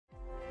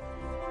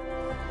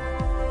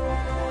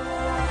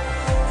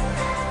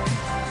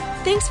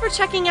Thanks for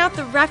checking out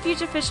the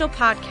Refuge Official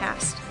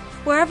podcast.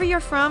 Wherever you're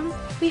from,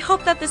 we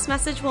hope that this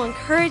message will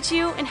encourage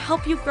you and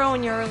help you grow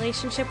in your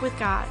relationship with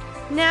God.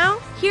 Now,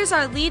 here's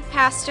our lead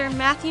pastor,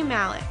 Matthew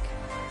Malik.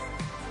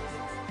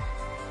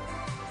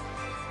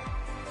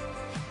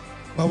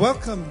 Well,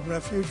 welcome,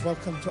 Refuge.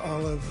 Welcome to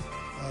all of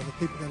the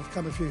people that have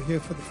come. If you're here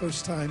for the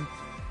first time,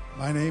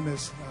 my name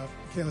is,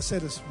 Kayla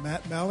said, is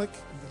Matt Malik.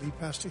 I'm the lead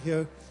pastor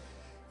here.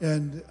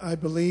 And I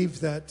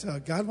believe that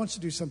God wants to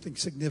do something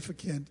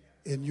significant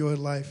in your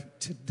life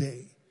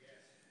today.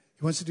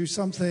 He wants to do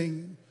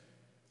something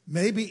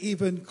maybe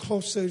even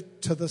closer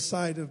to the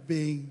side of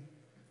being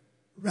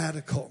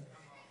radical.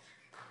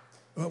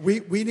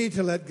 We need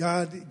to let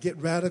God get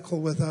radical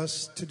with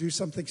us to do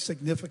something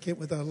significant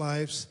with our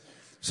lives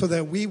so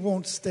that we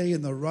won't stay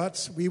in the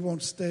ruts, we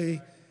won't stay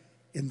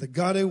in the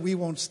gutter, we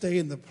won't stay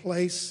in the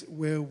place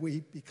where we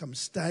become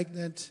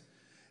stagnant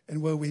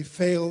and where we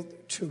fail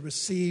to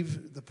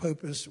receive the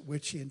purpose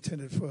which He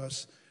intended for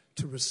us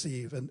to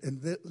receive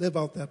and live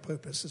out that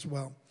purpose as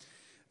well.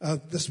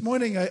 This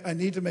morning I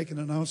need to make an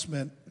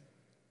announcement.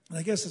 And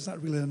I guess it's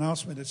not really an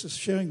announcement. It's just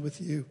sharing with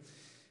you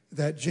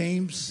that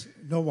James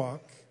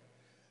Nowak,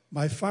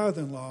 my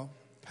father-in-law,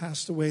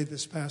 passed away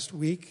this past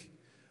week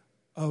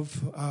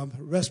of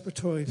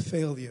respiratory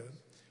failure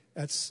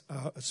at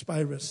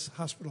Spirus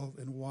Hospital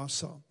in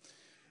Warsaw.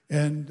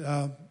 And,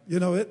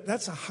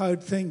 that's a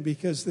hard thing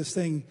because this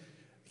thing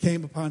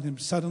came upon him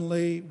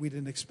suddenly. We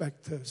didn't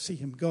expect to see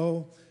him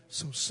go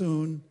so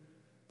soon,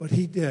 but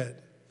he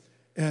did.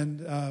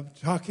 And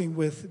talking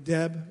with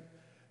Deb,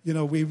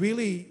 we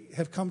really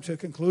have come to a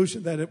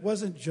conclusion that it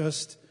wasn't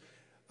just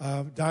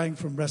dying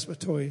from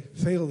respiratory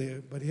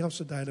failure, but he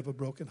also died of a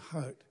broken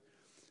heart.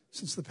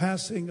 Since the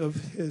passing of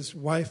his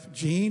wife,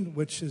 Jean,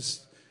 which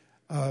is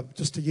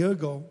just a year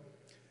ago,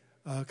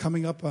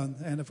 coming up on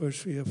the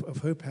anniversary of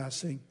her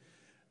passing,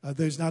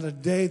 there's not a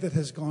day that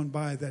has gone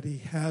by that he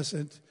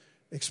hasn't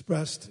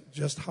expressed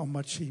just how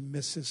much he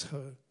misses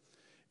her.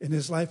 And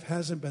his life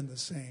hasn't been the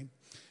same.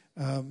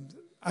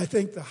 I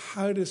think the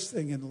hardest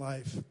thing in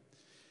life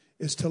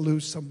is to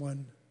lose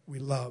someone we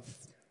love.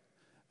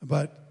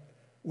 But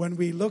when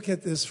we look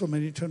at this from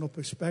an eternal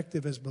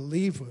perspective as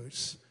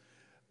believers,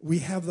 we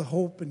have the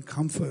hope and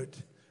comfort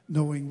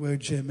knowing where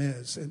Jim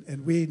is.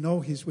 And we know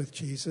he's with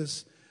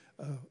Jesus.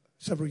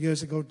 Several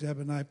years ago, Deb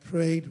and I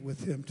prayed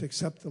with him to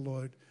accept the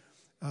Lord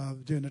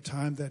during a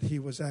time that he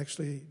was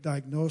actually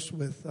diagnosed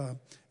with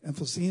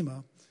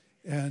emphysema.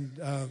 And,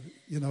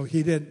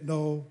 he didn't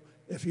know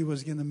if he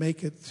was going to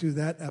make it through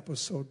that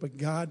episode. But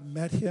God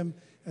met him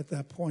at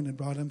that point and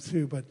brought him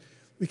through. But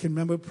we can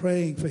remember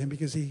praying for him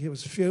because he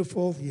was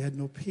fearful. He had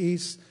no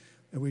peace.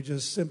 And we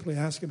just simply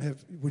asked him,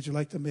 would you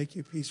like to make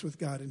your peace with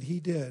God? And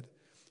he did.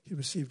 He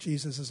received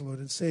Jesus as Lord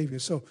and Savior.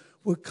 So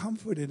we're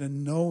comforted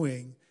in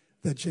knowing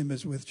that Jim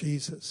is with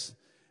Jesus.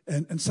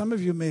 And some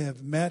of you may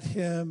have met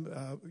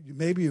him.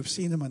 Maybe you've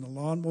seen him on the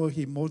lawnmower.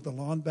 He mowed the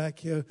lawn back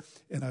here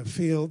in our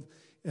field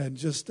and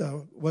just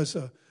was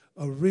a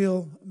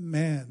real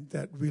man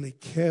that really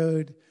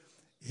cared.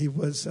 He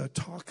was a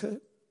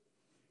talker.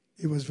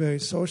 He was very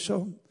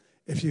social.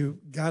 If you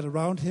got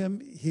around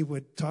him, he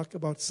would talk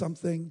about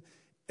something.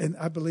 And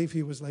I believe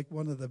he was like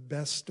one of the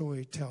best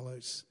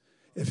storytellers.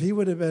 If he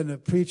would have been a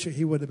preacher,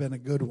 he would have been a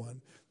good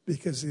one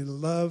because he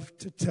loved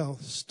to tell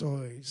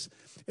stories.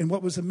 And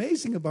what was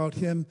amazing about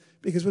him,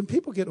 because when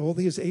people get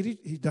older,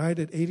 he died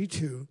at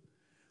 82.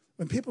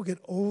 When people get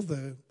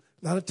older,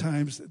 a lot of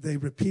times they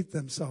repeat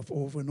themselves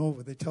over and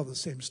over. They tell the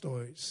same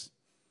stories.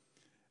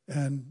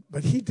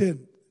 But he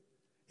didn't.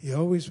 He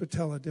always would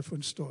tell a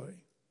different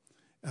story.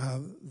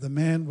 The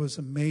man was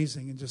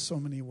amazing in just so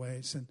many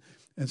ways.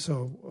 And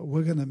so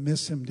we're going to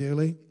miss him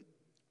dearly.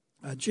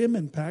 Jim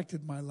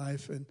impacted my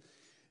life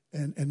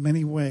in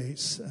many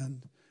ways.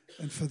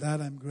 And for that,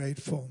 I'm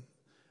grateful.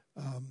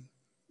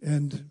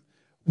 And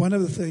one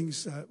of the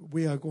things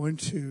we are going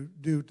to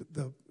do,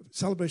 the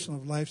Celebration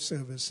of Life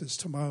service is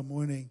tomorrow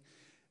morning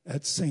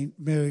at St.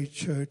 Mary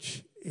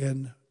Church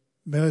in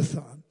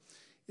Marathon.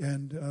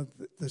 And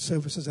the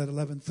service is at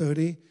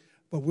 11:30.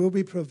 But we'll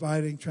be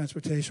providing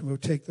transportation. We'll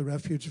take the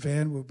refuge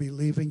van. We'll be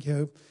leaving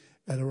here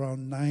at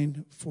around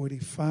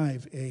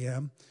 9:45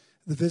 a.m.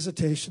 The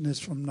visitation is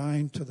from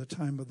 9 to the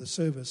time of the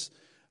service.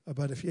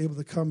 But if you're able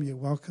to come, you're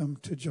welcome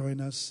to join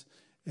us.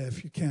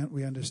 If you can't,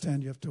 we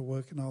understand you have to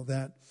work and all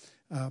that.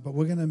 But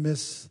we're going to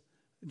miss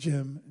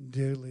Jim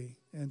dearly.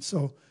 And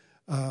so,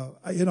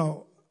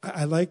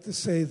 I like to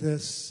say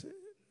this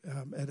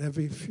at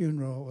every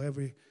funeral,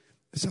 every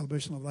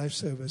celebration of life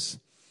service.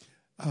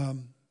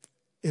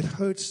 It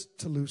hurts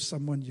to lose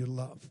someone you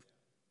love.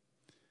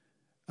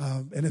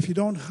 And if you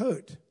don't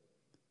hurt,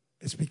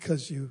 it's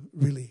because you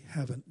really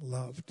haven't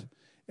loved.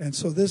 And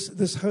so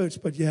this hurts,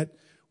 but yet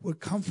we're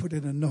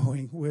comforted in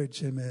knowing where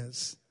Jim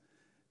is.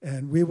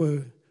 And we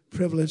were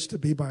privileged to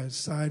be by his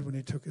side when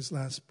he took his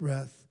last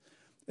breath.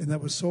 And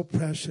that was so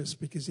precious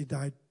because he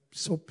died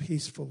so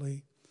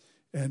peacefully.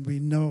 And we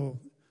know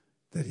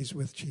that he's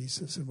with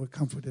Jesus, and we're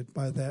comforted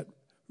by that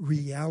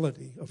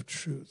reality of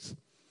truth.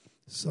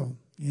 So,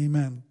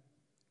 amen.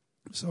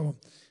 So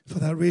for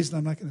that reason,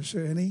 I'm not going to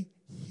share any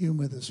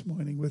humor this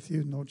morning with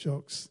you, no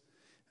jokes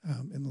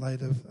in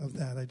light of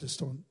that. I just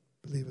don't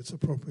believe it's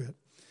appropriate.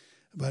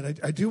 But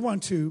I do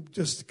want to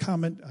just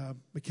comment,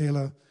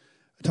 Michaela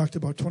talked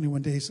about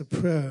 21 days of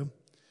prayer.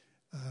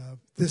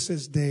 This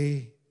is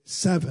day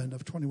 7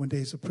 of 21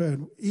 days of prayer.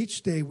 And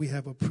each day we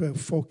have a prayer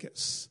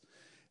focus.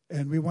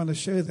 And we want to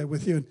share that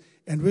with you.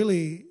 And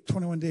really,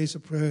 21 days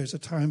of prayer is a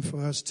time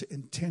for us to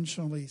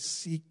intentionally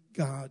seek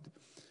God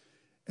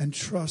and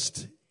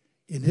trust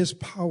in His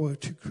power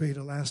to create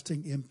a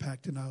lasting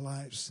impact in our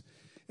lives.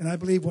 And I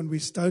believe when we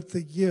start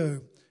the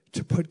year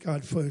to put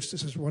God first,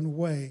 this is one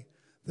way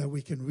that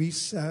we can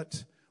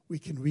reset, we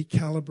can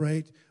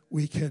recalibrate,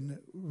 we can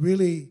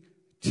really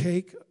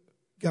take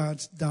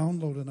God's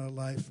download in our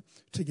life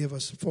to give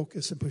us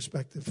focus and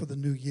perspective for the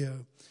new year.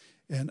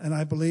 And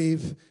I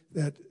believe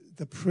that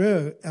the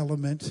prayer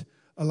element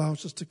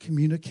allows us to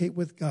communicate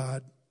with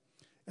God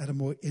at a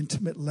more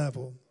intimate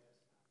level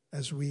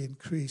as we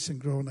increase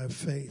and grow in our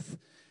faith.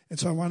 And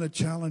so I want to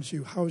challenge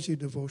you, how is your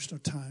devotional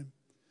time?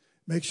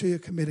 Make sure you're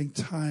committing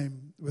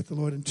time with the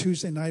Lord. And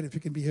Tuesday night, if you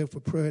can be here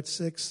for prayer at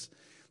 6,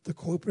 the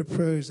corporate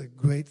prayer is a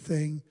great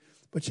thing,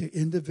 but your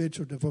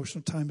individual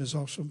devotional time is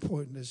also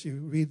important as you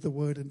read the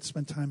Word and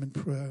spend time in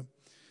prayer.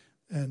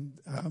 And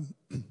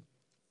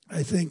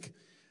I think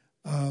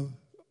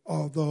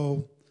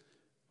although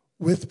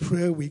with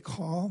prayer we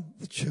call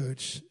the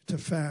church to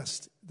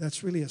fast,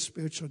 that's really a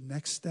spiritual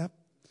next step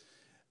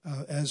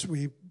as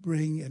we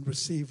bring and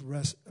receive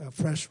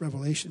fresh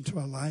revelation to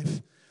our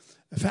life.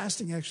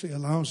 Fasting actually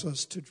allows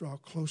us to draw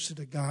closer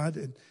to God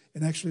and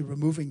actually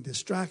removing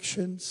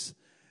distractions.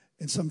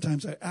 And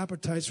sometimes our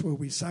appetites where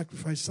we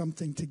sacrifice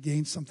something to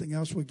gain something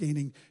else, we're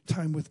gaining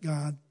time with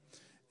God.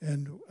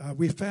 And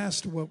we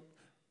fast what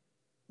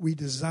we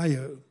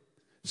desire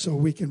so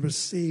we can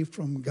receive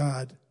from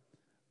God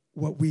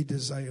what we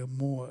desire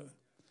more.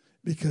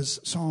 Because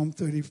Psalm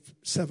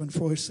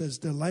 37:4 says,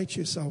 delight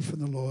yourself in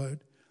the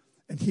Lord,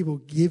 and He will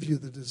give you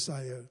the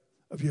desire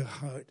of your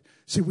heart.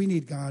 See, we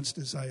need God's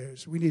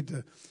desires. We need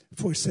to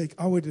forsake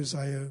our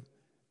desire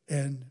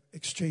and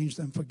exchange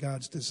them for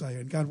God's desire.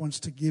 And God wants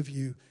to give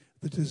you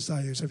the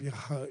desires of your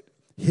heart,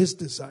 His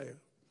desire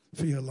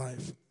for your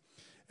life.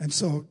 And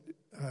so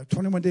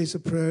 21 Days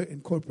of Prayer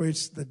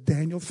incorporates the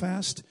Daniel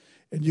fast,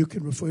 and you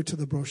can refer to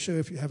the brochure.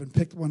 If you haven't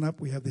picked one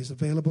up, we have these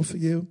available for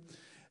you.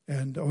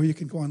 Or you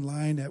can go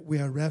online at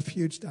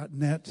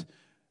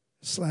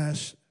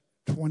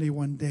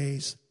wearerefuge.net/21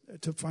 days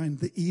to find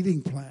the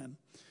eating plan.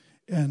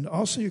 And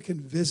also you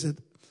can visit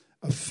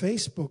a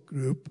Facebook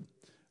group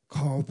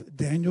called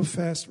Daniel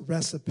Fast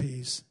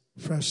Recipes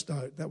Fresh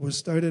Start that was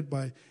started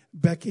by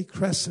Becky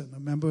Crescent, a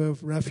member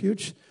of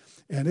Refuge.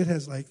 And it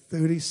has like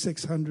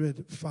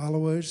 3,600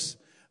 followers,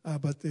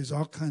 but there's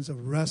all kinds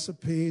of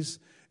recipes.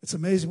 It's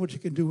amazing what you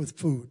can do with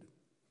food.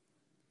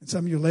 And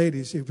some of you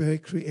ladies, you're very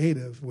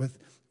creative with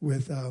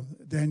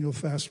Daniel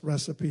Fast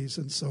recipes.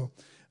 And so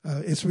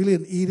it's really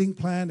an eating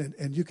plan,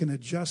 and you can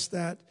adjust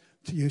that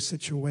to your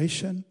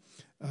situation.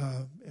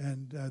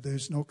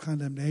 There's no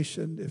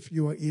condemnation. If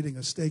you are eating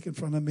a steak in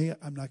front of me,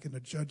 I'm not going to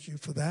judge you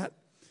for that.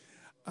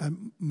 I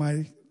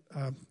might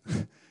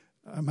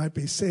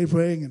be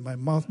savoring and my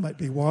mouth might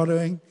be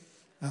watering,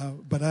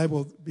 but I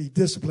will be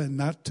disciplined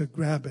not to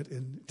grab it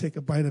and take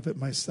a bite of it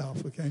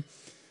myself, okay?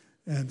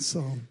 And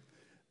so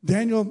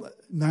Daniel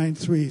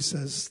 9:3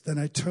 says, then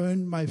I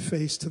turned my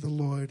face to the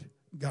Lord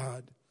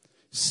God,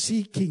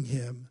 seeking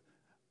Him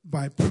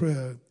by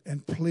prayer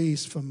and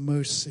pleas for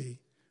mercy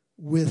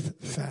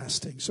with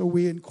fasting. So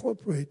we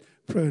incorporate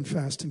prayer and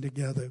fasting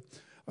together.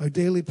 Our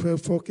daily prayer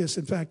focus,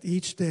 in fact,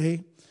 each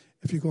day,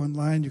 if you go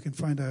online, you can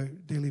find our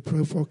daily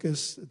prayer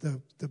focus.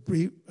 The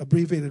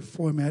abbreviated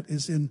format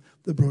is in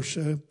the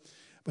brochure.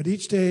 But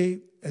each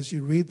day, as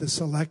you read the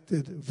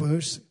selected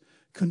verse,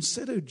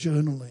 consider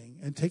journaling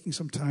and taking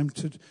some time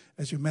to,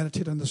 as you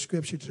meditate on the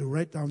scripture, to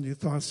write down your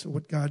thoughts of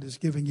what God is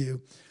giving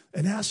you.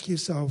 And ask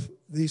yourself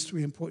these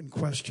 3 important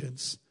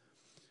questions.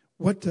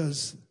 What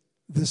does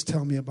this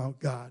tell me about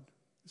God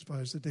as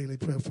far as the daily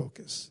prayer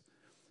focus?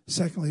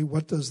 Secondly,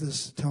 what does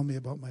this tell me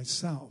about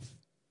myself?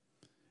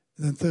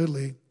 And then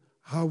thirdly,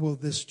 how will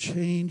this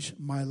change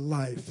my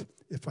life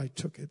if I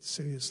took it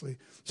seriously?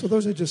 So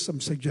those are just some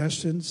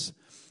suggestions.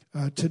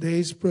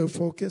 Today's prayer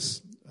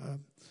focus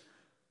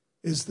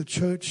is the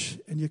church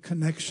and your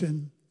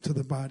connection to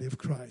the body of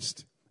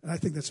Christ. And I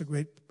think that's a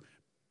great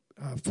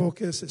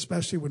focus,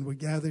 especially when we're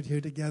gathered here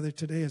together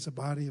today as a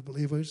body of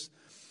believers.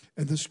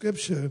 And the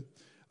scripture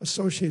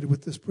associated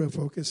with this prayer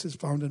focus is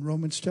found in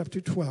Romans chapter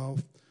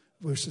 12,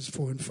 verses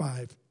 4 and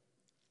 5.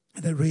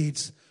 And it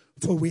reads,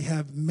 for we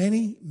have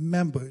many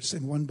members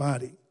in one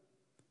body,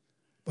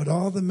 but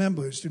all the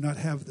members do not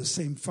have the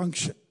same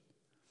function.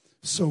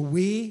 So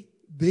we,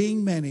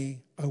 being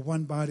many, are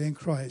one body in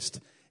Christ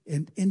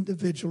and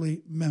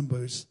individually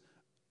members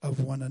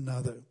of one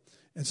another.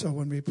 And so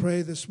when we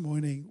pray this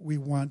morning, we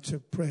want to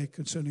pray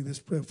concerning this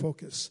prayer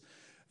focus.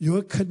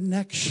 Your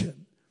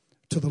connection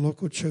to the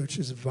local church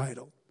is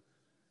vital.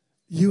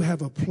 You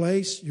have a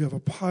place, you have a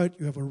part,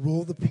 you have a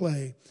role to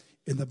play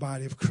in the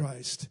body of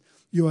Christ.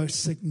 You are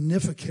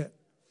significant.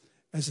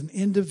 As an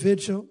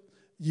individual,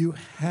 you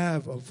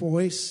have a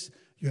voice,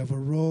 you have a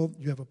role,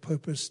 you have a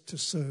purpose to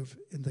serve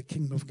in the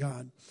kingdom of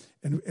God.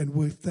 And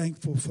we're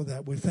thankful for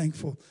that. We're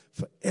thankful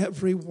for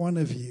every one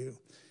of you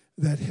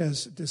that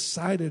has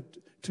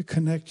decided to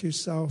connect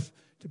yourself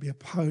to be a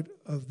part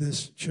of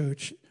this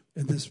church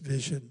and this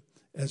vision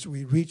as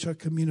we reach our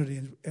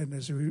community and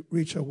as we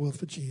reach our world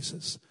for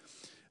Jesus.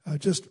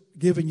 Just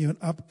giving you an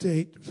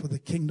update for the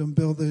Kingdom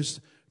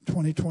Builders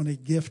 2020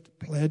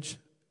 gift/pledge.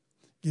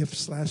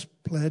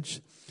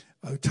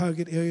 Our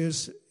target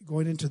areas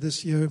going into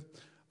this year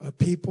are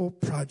people,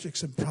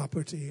 projects, and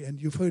property.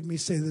 And you've heard me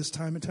say this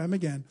time and time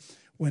again.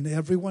 When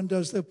everyone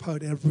does their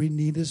part, every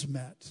need is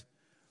met.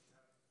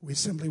 We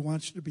simply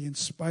want you to be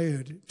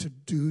inspired to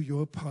do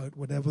your part,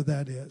 whatever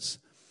that is.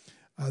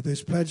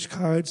 There's pledge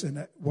cards,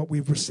 and what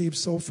we've received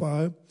so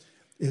far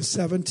is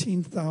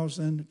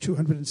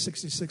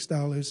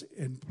 $17,266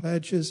 in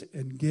pledges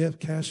and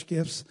cash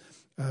gifts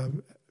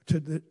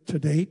to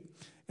date.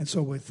 And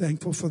so we're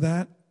thankful for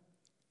that.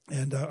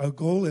 And our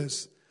goal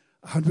is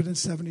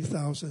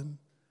 $170,000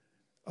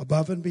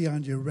 above and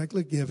beyond your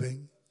regular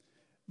giving,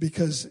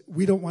 because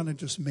we don't want to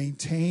just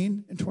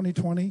maintain in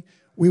 2020.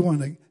 We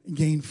want to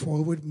gain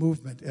forward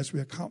movement as we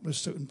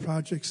accomplish certain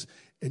projects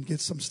and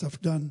get some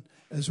stuff done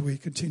as we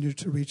continue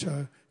to reach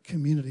our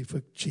community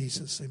for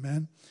Jesus.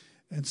 Amen.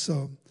 And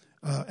so,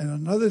 and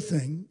another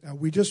thing,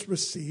 we just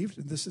received,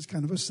 and this is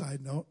kind of a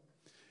side note,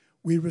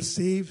 we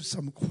received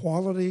some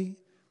quality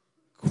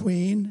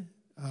queen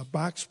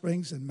box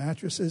springs and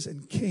mattresses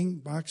and king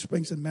box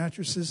springs and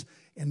mattresses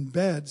and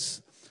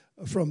beds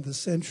from the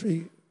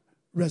Century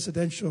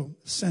Residential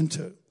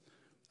Center.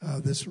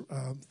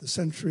 The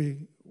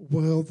Century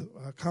World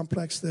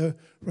complex there,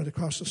 right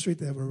across the street,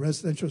 they have a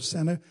residential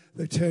center.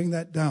 They're tearing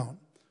that down.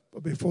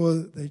 But before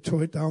they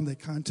tore it down, they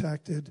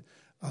contacted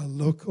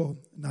local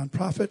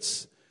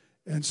nonprofits.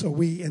 And so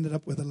we ended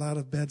up with a lot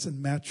of beds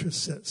and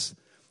mattresses.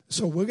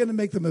 So we're going to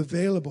make them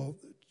available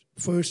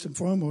first and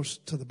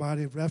foremost to the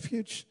body of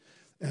refuge.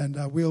 And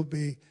we'll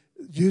be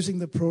using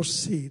the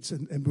proceeds,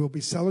 and we'll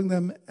be selling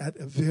them at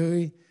a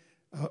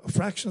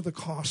fraction of the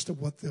cost of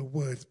what they're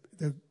worth.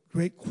 They're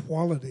great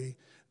quality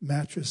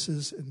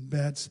mattresses and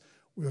beds.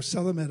 We'll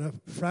sell them at a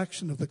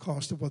fraction of the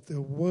cost of what they're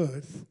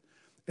worth.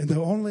 And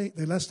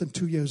they're less than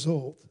 2 years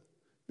old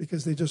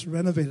because they just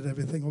renovated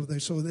everything over there.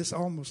 So this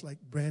almost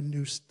like brand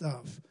new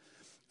stuff.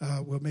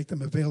 We'll make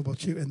them available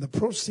to you. And the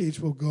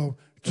proceeds will go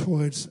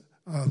towards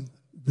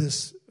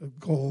this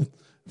goal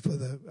for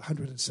the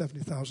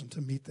 $170,000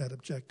 to meet that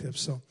objective.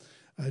 So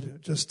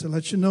just to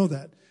let you know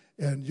that.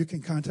 And you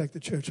can contact the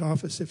church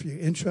office if you're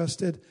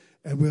interested,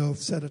 and we'll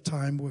set a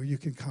time where you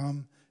can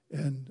come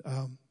and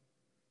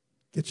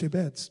get your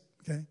beds,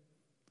 okay?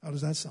 How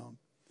does that sound?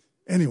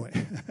 Anyway,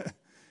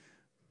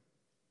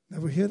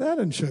 never hear that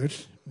in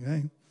church,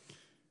 okay?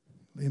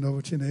 Lean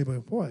over to your neighbor,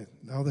 boy,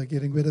 now they're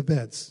getting rid of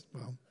beds.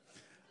 Well,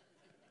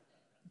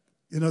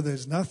 you know,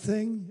 there's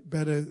nothing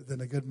better than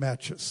a good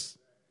mattress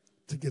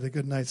to get a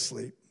good night's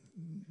sleep.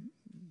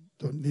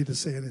 Don't need to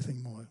say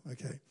anything more,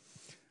 okay?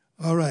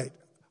 All right.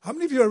 How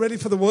many of you are ready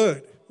for the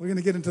word? We're going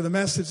to get into the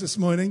message this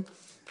morning.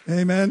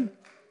 Amen.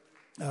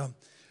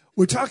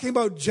 We're talking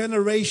about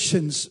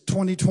Generations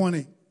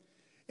 2020.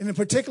 And in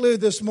particular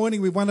this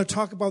morning, we want to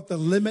talk about the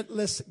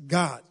limitless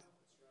God.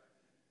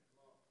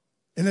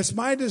 And it's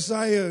my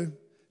desire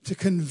to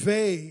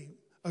convey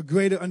a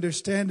greater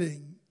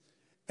understanding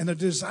and a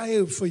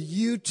desire for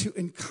you to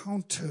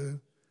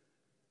encounter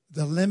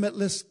the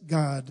limitless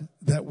God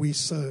that we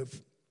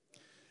serve.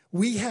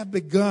 We have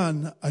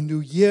begun a new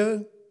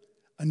year,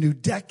 a new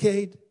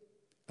decade,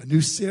 a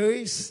new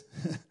series.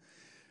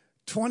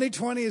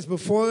 2020 is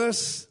before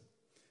us.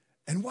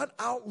 And what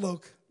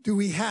outlook do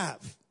we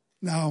have?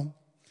 Now,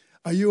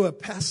 are you a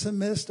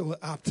pessimist or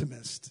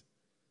optimist?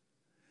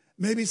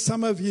 Maybe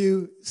some of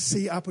you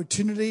see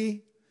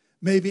opportunity.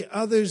 Maybe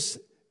others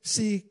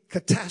see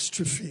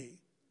catastrophe.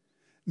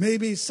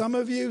 Maybe some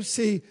of you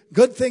see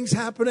good things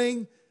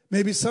happening.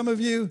 Maybe some of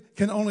you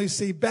can only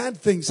see bad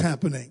things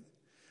happening.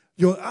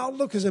 Your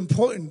outlook is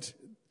important.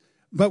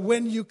 But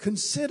when you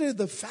consider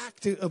the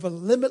factor of a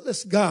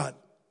limitless God,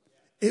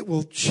 it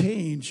will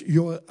change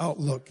your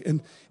outlook.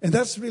 And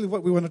that's really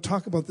what we want to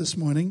talk about this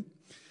morning.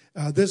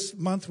 This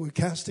month, we're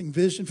casting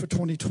vision for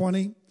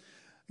 2020.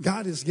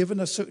 God has given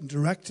us certain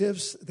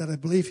directives that I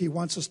believe He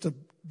wants us to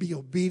be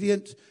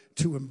obedient,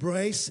 to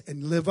embrace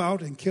and live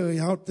out and carry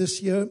out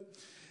this year.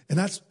 And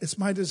it's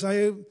my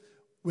desire,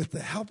 with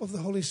the help of the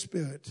Holy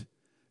Spirit,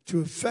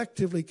 to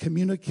effectively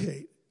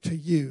communicate to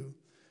you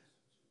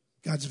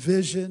God's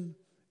vision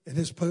and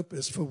His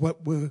purpose for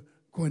what we're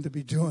going to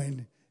be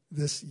doing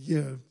this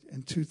year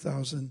in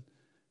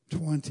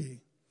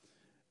 2020.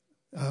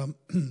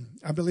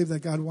 I believe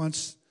that God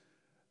wants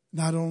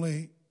not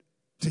only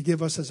to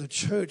give us as a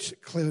church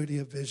clarity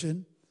of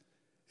vision,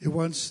 He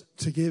wants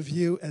to give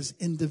you as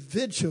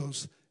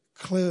individuals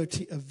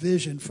clarity of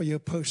vision for your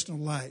personal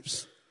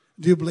lives.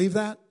 Do you believe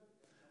that?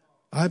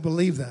 I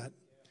believe that.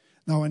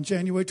 Now, on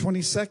January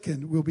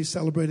 22nd, we'll be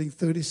celebrating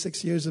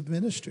 36 years of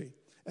ministry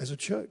as a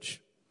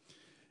church.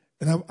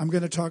 And I'm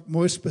going to talk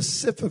more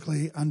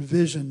specifically on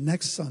vision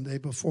next Sunday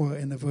before our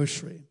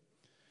anniversary.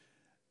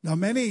 Now,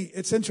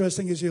 it's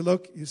interesting as you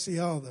look, you see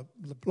all the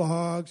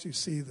blogs, you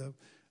see the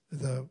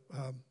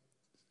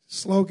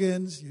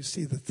slogans, you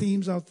see the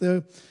themes out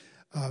there.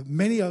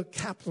 Many are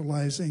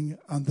capitalizing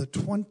on the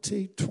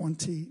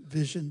 2020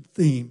 vision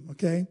theme,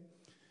 okay?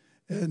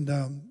 And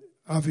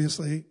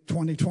obviously,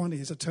 2020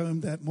 is a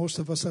term that most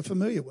of us are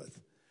familiar with.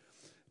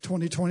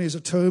 2020 is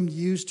a term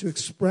used to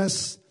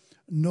express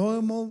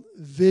normal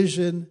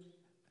vision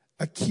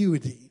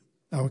acuity.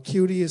 Now,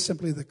 acuity is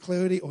simply the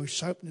clarity or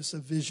sharpness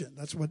of vision.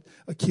 That's what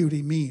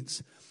acuity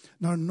means.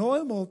 Now,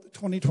 normal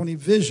 2020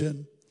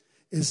 vision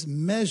is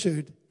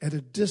measured at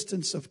a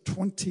distance of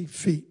 20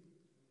 feet.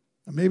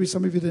 Now, maybe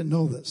some of you didn't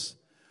know this.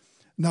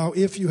 Now,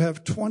 if you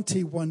have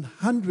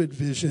 2100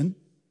 vision,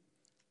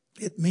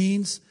 it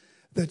means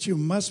that you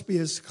must be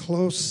as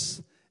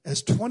close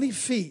as 20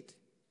 feet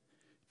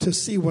to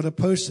see what a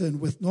person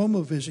with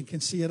normal vision can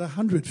see at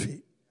 100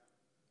 feet.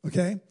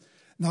 Okay?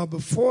 Now,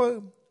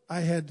 before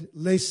I had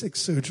LASIK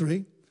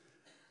surgery,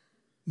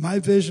 my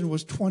vision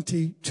was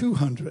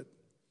 2200.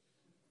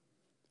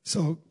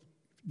 So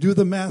do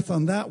the math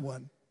on that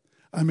one.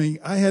 I mean,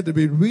 I had to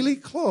be really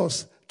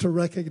close to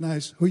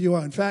recognize who you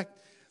are. In fact,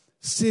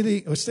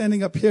 sitting or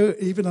standing up here,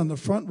 even on the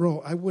front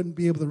row, I wouldn't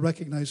be able to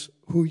recognize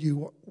who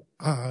you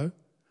are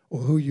or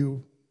who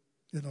you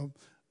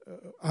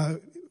are,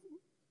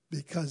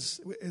 because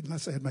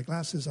unless I had my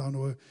glasses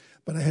on,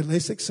 but I had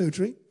LASIK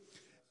surgery.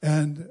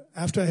 And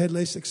after I had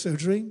LASIK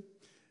surgery,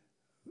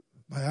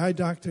 my eye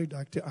doctor,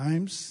 Dr.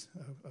 Imes,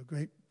 a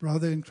great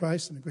brother in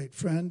Christ and a great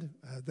friend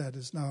that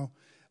is now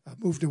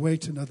moved away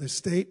to another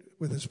state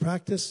with his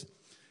practice,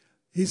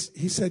 he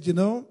said,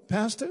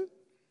 Pastor,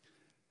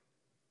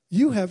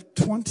 you have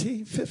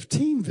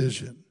 2015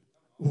 vision.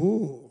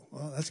 Ooh,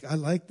 well, I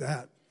like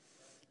that.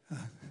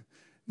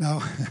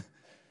 Now,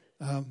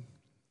 I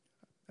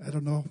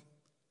don't know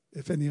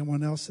if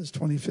anyone else has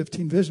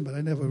 2015 vision, but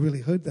I never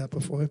really heard that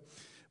before.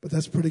 But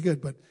that's pretty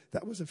good. But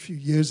that was a few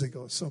years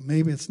ago, so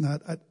maybe it's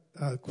not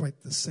quite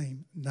the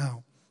same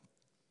now.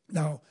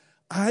 Now,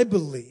 I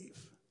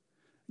believe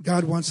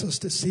God wants us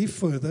to see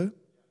further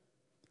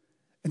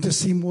and to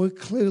see more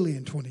clearly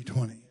in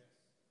 2020.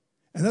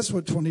 And that's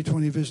what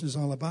 2020 vision is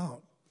all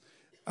about.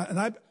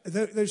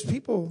 There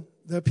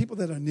are people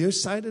that are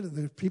nearsighted, and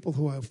there are people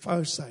who are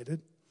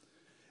farsighted.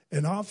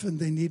 And often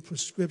they need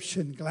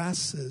prescription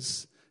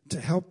glasses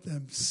to help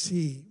them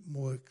see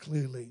more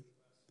clearly.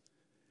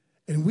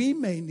 And we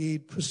may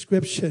need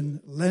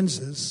prescription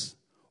lenses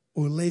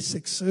or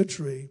LASIK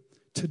surgery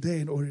today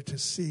in order to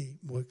see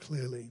more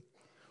clearly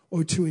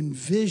or to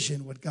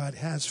envision what God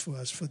has for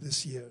us for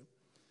this year.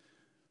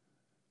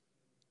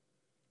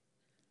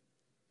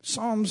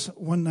 Psalms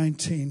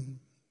 119,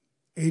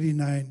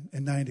 89,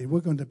 and 90. We're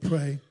going to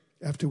pray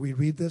after we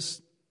read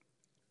this.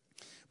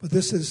 But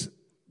this is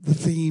the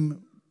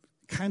theme,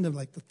 kind of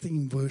like the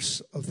theme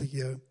verse of the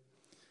year.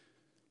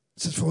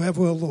 It says,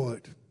 "Forever, O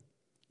Lord,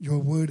 your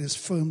word is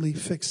firmly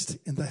fixed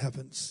in the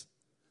heavens."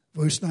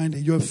 Verse 90,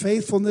 "Your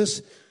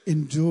faithfulness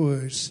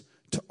endures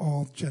to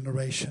all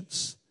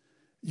generations.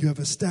 You have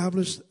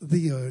established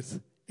the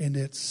earth, and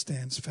it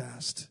stands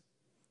fast."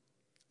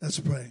 Let's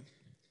pray.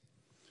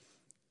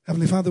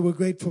 Heavenly Father, we're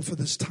grateful for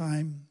this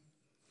time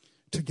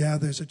to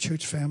gather as a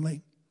church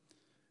family.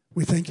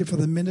 We thank you for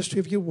the ministry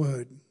of your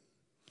word.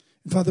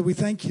 And Father, we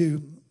thank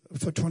you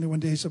for 21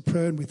 days of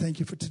prayer, and we thank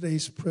you for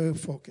today's prayer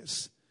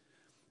focus.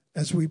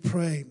 As we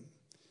pray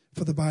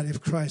for the body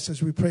of Christ,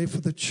 as we pray for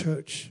the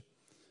church,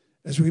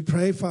 as we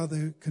pray,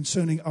 Father,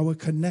 concerning our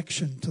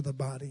connection to the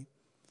body.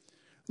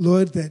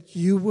 Lord, that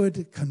you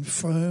would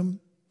confirm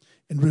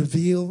and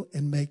reveal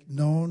and make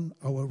known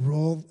our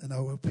role and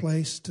our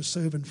place to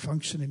serve and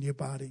function in your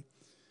body.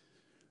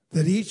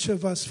 That each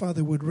of us,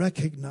 Father, would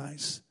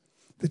recognize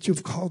that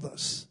you've called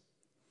us,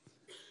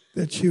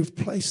 that you've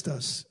placed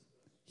us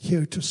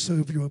here to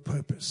serve your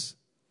purpose.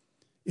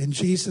 In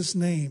Jesus'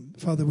 name,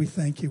 Father, we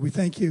thank you. We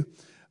thank you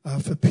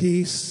for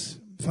peace,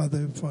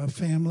 Father, for our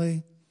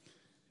family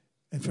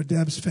and for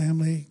Deb's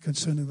family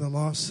concerning the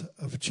loss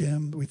of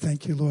Jim. We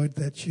thank you, Lord,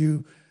 that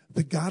you,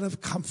 the God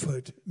of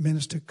comfort,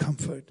 minister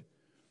comfort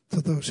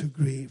to those who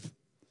grieve.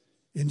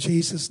 In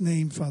Jesus'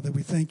 name, Father,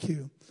 we thank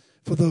you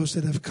for those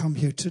that have come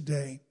here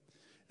today.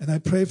 And I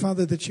pray,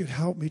 Father, that you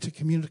help me to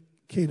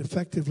communicate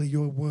effectively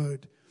your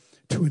word,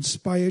 to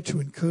inspire, to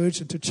encourage,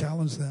 and to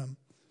challenge them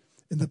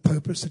in the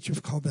purpose that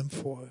you've called them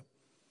for.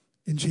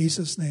 In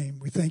Jesus' name,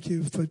 we thank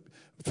you for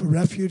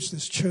Refuge,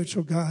 this church,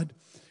 oh God,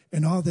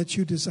 and all that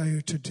you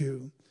desire to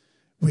do.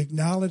 We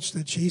acknowledge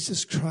that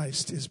Jesus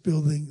Christ is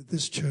building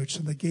this church,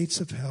 and the gates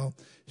of hell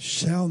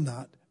shall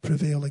not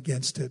prevail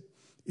against it.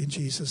 In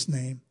Jesus'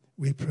 name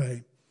we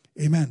pray.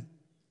 Amen.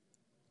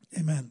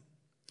 Amen.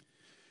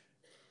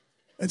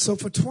 And so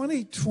for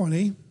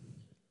 2020,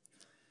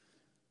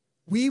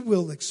 we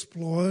will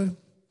explore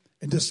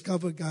and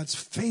discover God's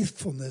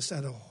faithfulness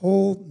at a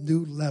whole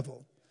new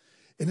level.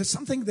 And it's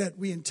something that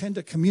we intend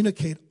to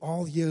communicate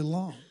all year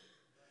long.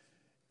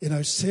 In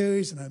our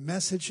series and our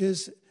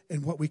messages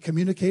and what we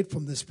communicate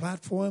from this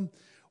platform,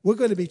 we're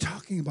going to be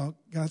talking about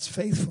God's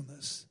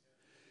faithfulness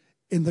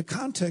in the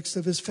context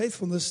of his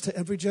faithfulness to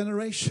every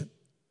generation.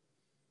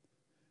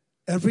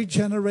 Every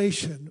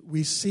generation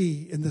we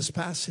see in this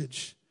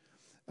passage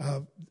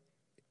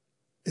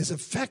is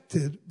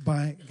affected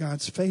by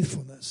God's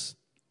faithfulness.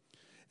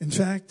 In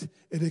fact,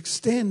 it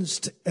extends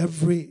to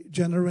every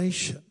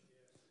generation.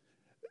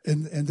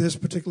 In this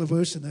particular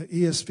verse, in the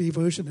ESV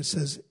version, it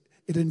says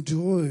it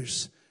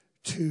endures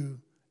to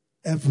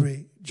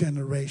every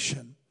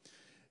generation.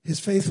 His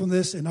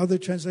faithfulness, in other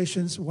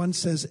translations, one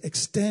says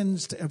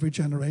extends to every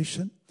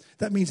generation.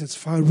 That means it's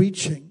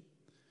far-reaching.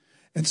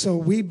 And so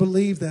we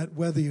believe that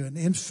whether you're an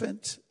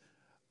infant,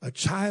 a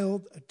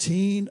child, a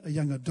teen, a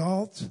young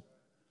adult,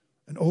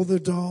 an older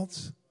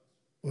adult,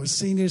 or a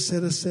senior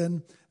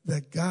citizen,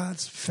 that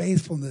God's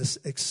faithfulness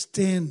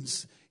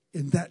extends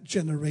in that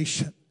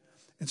generation.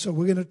 And so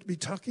we're going to be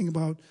talking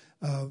about,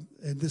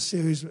 in this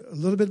series, a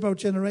little bit about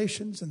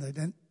generations and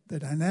the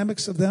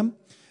dynamics of them.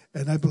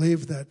 And I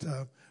believe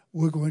that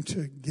we're going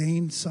to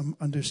gain some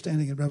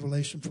understanding and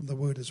revelation from the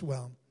Word as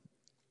well.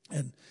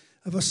 And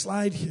I have a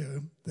slide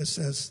here that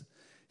says,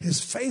 his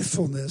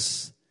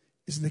faithfulness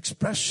is an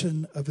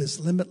expression of his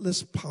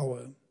limitless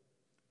power.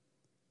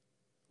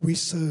 We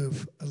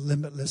serve a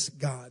limitless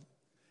God.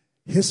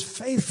 His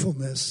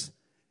faithfulness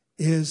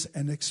is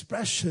an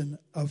expression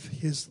of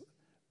his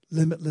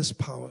limitless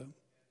power.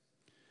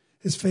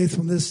 His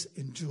faithfulness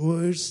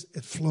endures,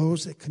 it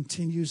flows, it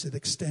continues, it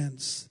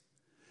extends.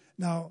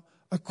 Now,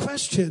 a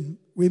question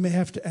we may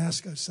have to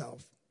ask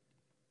ourselves: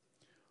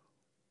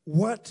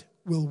 what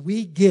will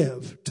we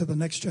give to the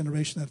next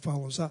generation that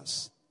follows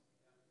us?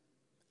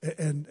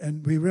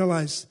 And we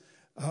realize,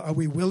 are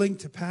we willing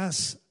to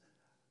pass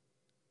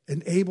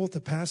and able to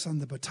pass on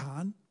the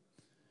baton?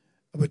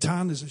 A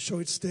baton is a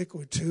short stick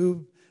or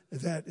two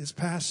that is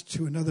passed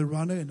to another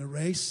runner in a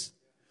race.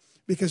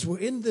 Because we're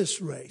in this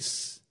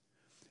race.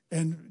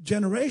 And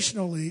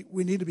generationally,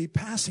 we need to be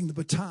passing the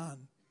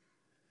baton.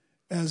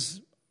 As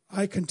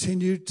I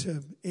continue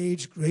to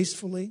age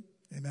gracefully,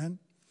 amen,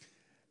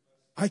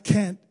 I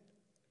can't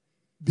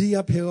be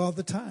up here all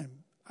the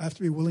time. I have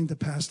to be willing to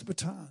pass the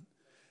baton.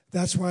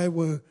 That's why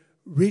we're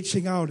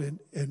reaching out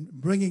and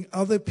bringing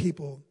other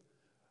people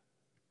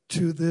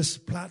to this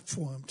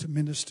platform to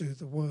minister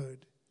the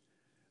word.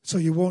 So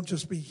you won't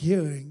just be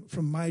hearing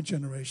from my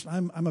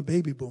generation. I'm a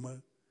baby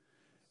boomer.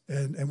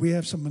 And we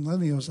have some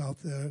millennials out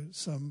there,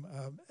 some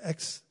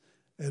X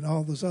and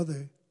all those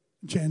other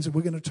gens. And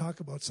we're going to talk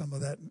about some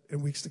of that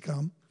in weeks to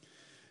come.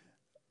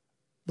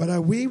 But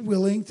are we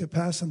willing to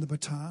pass on the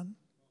baton?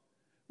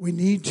 We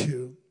need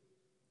to.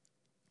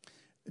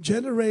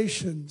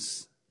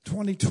 Generations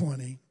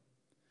 2020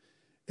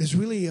 is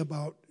really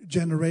about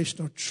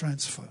generational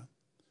transfer.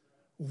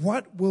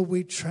 What will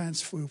we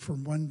transfer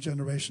from one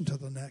generation to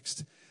the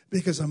next?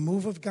 Because a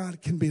move of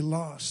God can be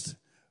lost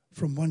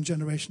from one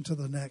generation to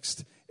the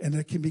next. And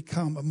it can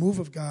become a move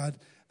of God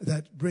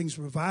that brings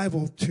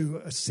revival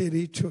to a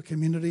city, to a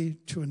community,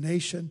 to a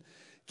nation,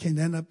 can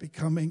end up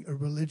becoming a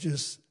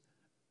religious,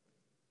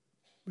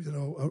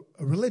 a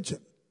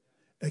religion.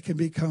 It can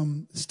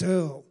become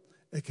sterile.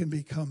 It can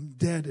become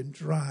dead and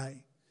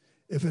dry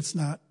if it's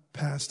not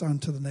passed on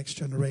to the next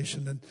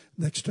generation. And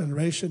next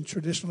generation,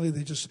 traditionally,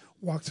 they just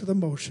walk through the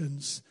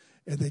motions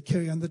and they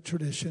carry on the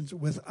traditions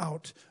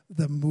without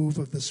the move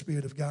of the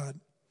Spirit of God.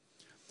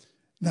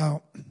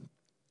 Now,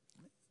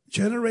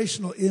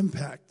 generational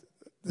impact,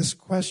 this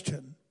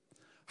question,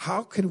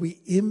 how can we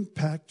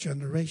impact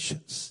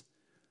generations?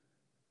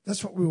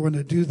 That's what we want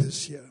to do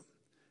this year.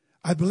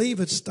 I believe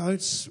it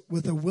starts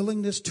with a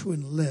willingness to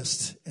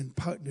enlist in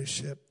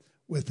partnership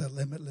with a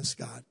limitless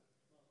God.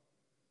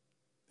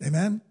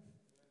 Amen?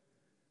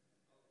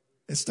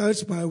 It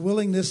starts by a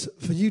willingness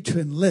for you to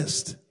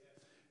enlist.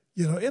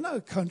 You know, in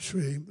our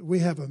country, we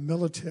have a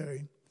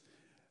military,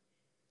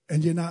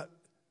 and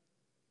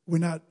we're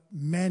not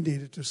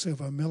mandated to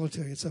serve our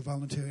military. It's a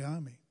voluntary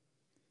army.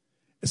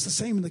 It's the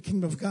same in the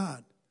kingdom of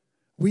God.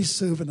 We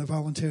serve in a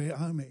voluntary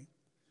army.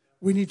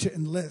 We need to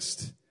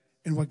enlist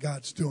in what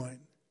God's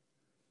doing.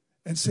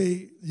 And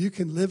see, you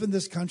can live in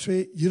this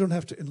country. You don't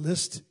have to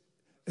enlist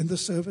in the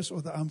service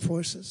or the armed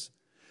forces.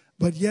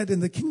 But yet in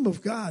the kingdom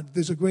of God,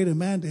 there's a greater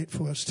mandate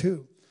for us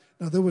too.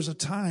 Now, there was a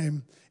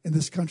time in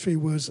this country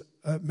was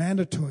a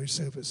mandatory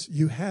service.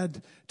 You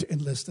had to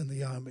enlist in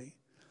the army.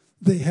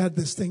 They had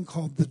this thing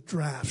called the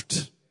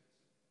draft.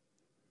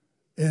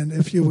 And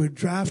if you were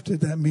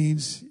drafted, that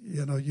means,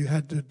 you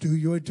had to do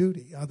your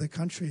duty. Other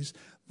countries,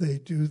 they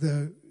do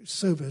their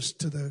service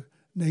to the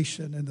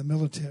nation and the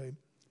military.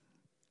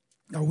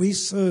 Now, we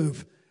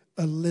serve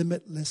a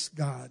limitless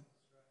God.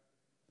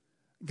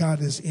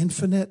 God is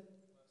infinite.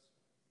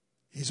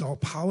 He's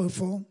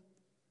all-powerful.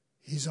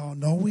 He's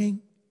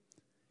all-knowing.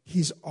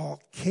 He's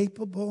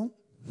all-capable.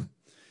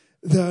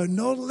 There are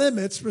no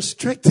limits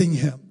restricting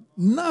him.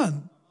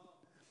 None.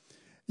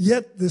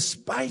 Yet,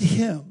 despite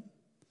him,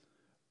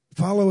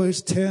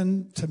 followers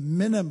tend to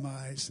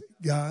minimize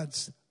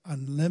God's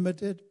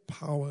unlimited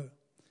power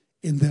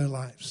in their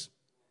lives.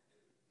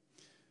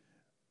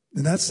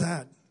 And that's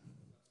sad.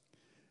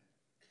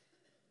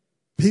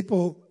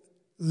 People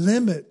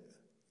limit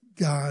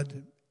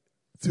God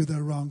through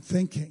their wrong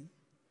thinking.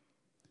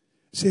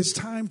 See, it's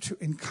time to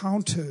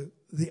encounter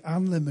the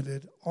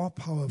unlimited,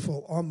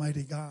 all-powerful,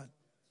 almighty God.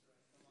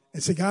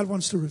 And see, God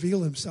wants to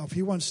reveal himself.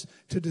 He wants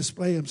to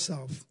display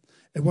himself.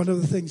 And one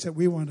of the things that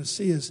we want to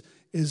see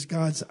is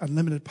God's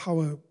unlimited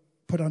power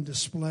put on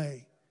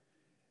display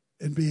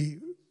and be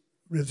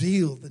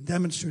revealed and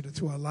demonstrated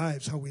through our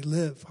lives, how we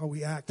live, how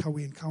we act, how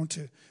we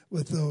encounter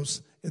with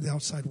those in the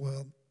outside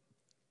world.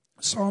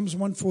 Psalms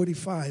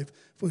 145,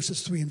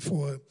 verses 3 and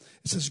 4, it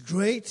says,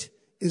 "Great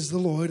is the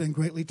Lord and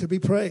greatly to be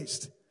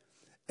praised,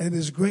 and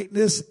his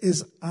greatness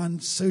is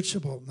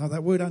unsearchable." Now,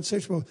 that word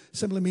unsearchable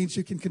simply means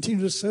you can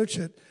continue to search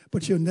it,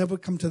 but you'll never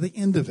come to the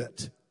end of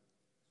it,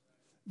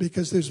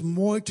 because there's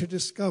more to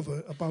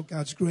discover about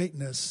God's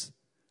greatness.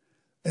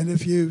 And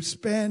if you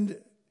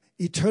spend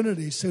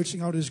eternity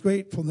searching out his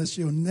gratefulness,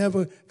 you'll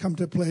never come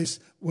to a place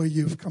where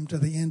you've come to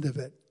the end of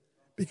it,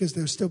 because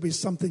there'll still be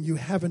something you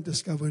haven't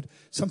discovered,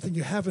 something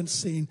you haven't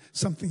seen,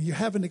 something you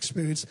haven't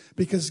experienced,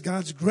 because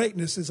God's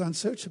greatness is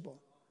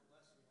unsearchable.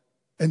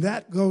 And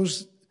that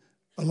goes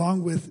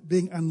along with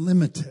being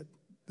unlimited.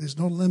 There's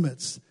no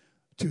limits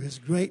to his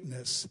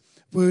greatness.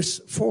 Verse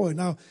 4.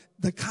 Now,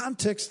 the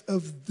context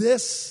of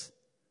this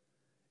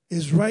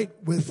is right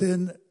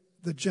within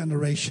the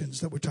generations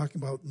that we're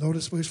talking about.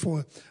 Notice verse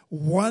 4.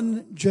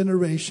 "One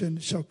generation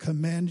shall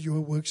commend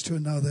your works to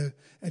another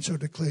and shall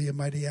declare your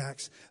mighty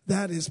acts."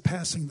 That is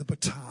passing the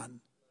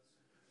baton.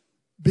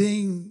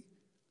 Being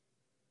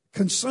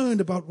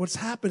concerned about what's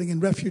happening in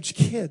refuge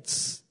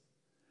kids.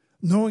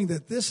 Knowing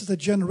that this is a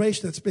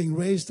generation that's being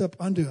raised up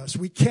under us.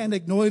 We can't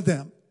ignore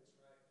them.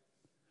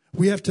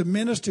 We have to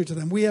minister to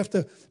them. We have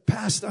to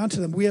pass it on to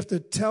them. We have to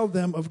tell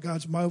them of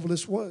God's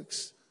marvelous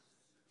works,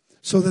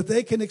 so that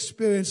they can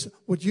experience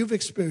what you've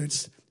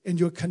experienced in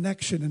your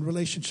connection and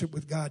relationship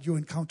with God, your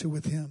encounter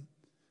with him.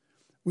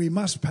 We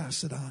must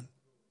pass it on.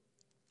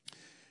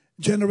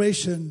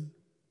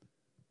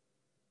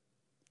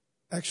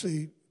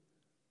 Actually,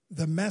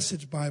 the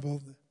Message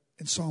Bible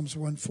in Psalms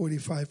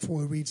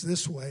 145:4 reads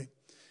this way: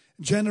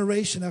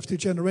 "Generation after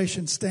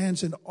generation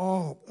stands in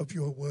awe of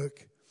your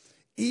work.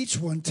 Each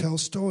one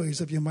tells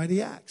stories of your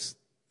mighty acts."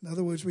 In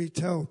other words, we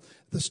tell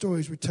the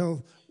stories, we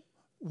tell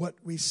what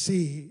we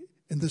see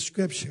in the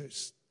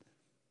scriptures,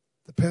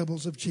 the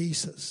parables of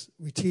Jesus.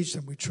 We teach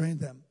them, we train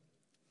them.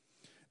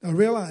 Now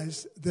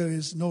realize there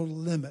is no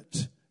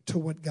limit to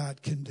what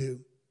God can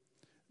do.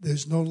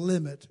 There's no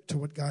limit to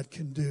what God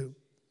can do.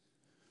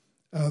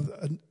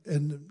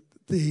 And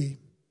the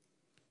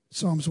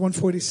Psalms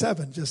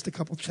 147, just a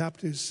couple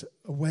chapters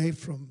away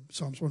from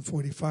Psalms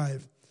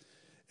 145,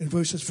 in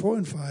verses 4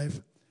 and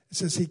 5, it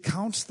says, "He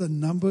counts the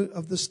number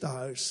of the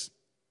stars.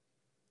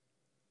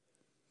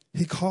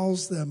 He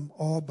calls them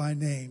all by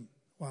name."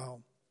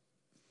 Wow.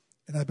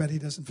 And I bet he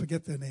doesn't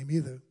forget their name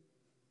either.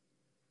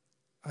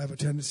 I have a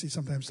tendency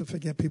sometimes to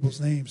forget people's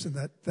names, and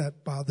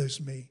that bothers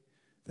me.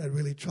 That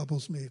really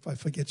troubles me if I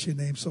forget your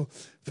name. So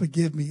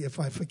forgive me if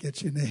I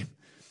forget your name.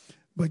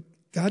 But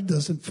God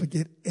doesn't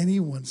forget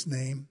anyone's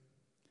name.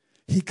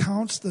 He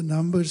counts the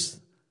number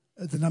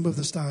of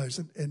the stars,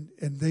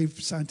 and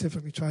they've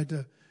scientifically tried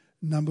to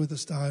number the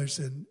stars,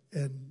 and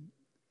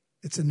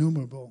it's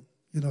innumerable.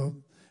 You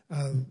know,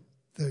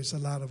 there's a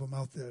lot of them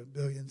out there,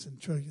 billions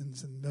and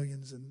trillions and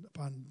millions and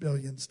upon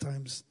billions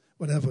times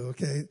whatever,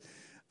 okay?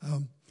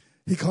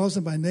 He calls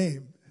them by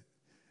name.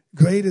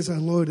 "Great is our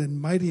Lord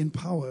and mighty in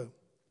power."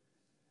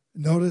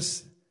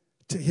 Notice,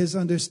 to his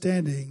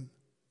understanding,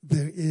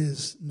 there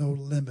is no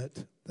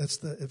limit. That's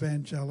the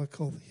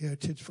Evangelical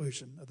Heritage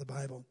Version of the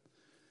Bible.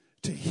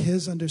 To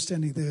his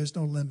understanding, there is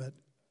no limit.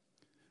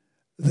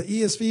 The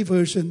ESV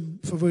version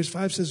for verse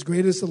 5 says,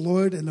 "Great is the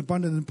Lord and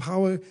abundant in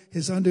power.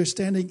 His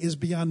understanding is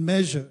beyond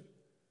measure."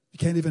 You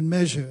can't even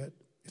measure it.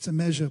 It's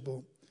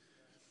immeasurable.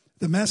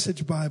 The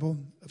Message Bible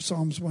of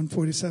Psalms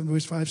 147,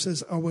 verse 5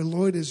 says, "Our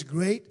Lord is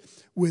great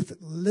with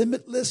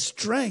limitless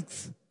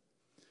strength.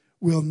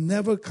 We'll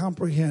never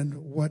comprehend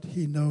what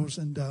he knows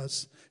and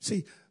does."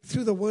 See,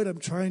 through the word, I'm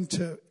trying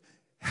to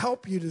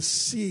help you to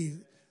see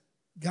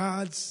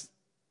God's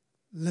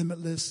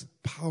limitless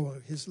power,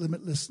 his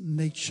limitless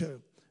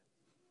nature.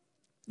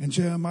 In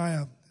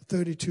Jeremiah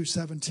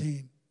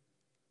 32:17,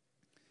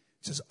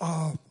 it says,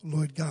 "Ah,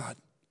 Lord God,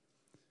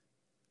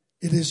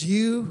 it is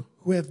you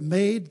who have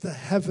made the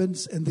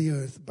heavens and the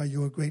earth by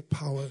your great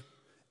power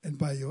and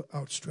by your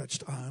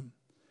outstretched arm.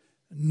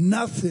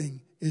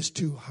 Nothing is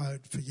too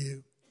hard for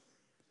you."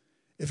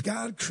 If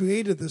God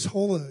created this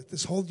whole earth,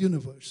 this whole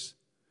universe,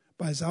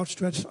 by his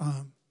outstretched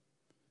arm,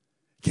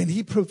 can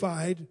he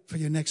provide for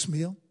your next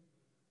meal?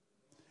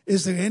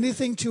 Is there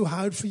anything too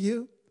hard for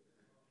you?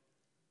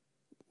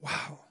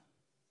 Wow.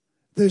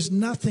 There's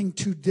nothing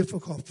too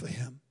difficult for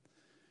him.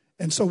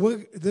 And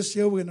so this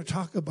year we're going to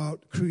talk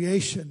about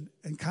creation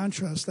and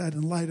contrast that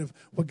in light of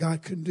what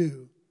God can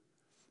do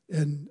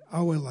in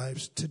our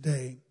lives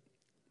today.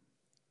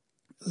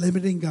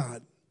 Limiting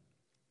God.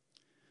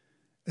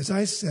 As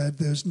I said,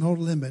 there's no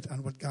limit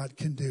on what God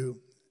can do,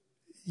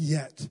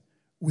 yet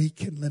we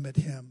can limit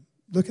him.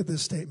 Look at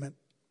this statement.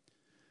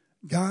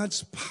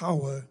 God's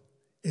power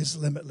is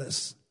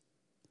limitless.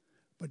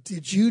 But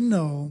did you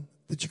know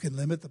that you can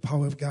limit the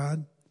power of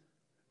God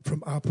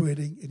from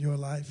operating in your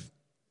life?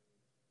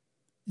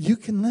 You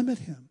can limit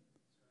him.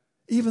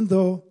 Even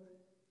though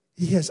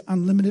he has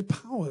unlimited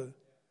power,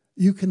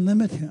 you can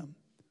limit him.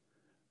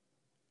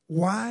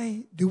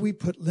 Why do we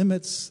put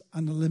limits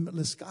on the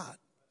limitless God?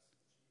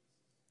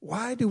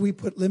 Why do we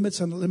put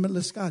limits on the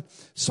limitless God?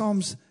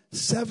 Psalms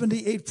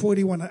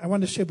 78:41. I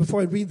want to share,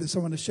 before I read this, I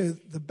want to share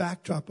the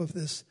backdrop of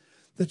this.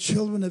 The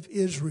children of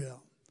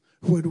Israel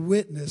who had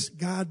witnessed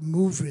God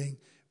moving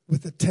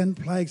with the 10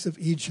 plagues of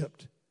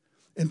Egypt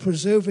and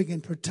preserving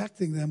and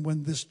protecting them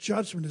when this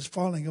judgment is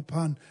falling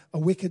upon a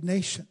wicked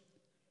nation.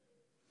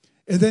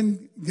 And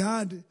then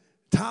God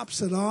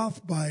tops it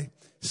off by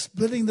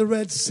splitting the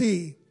Red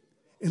Sea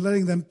and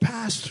letting them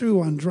pass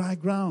through on dry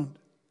ground.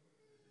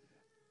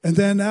 And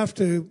then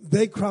after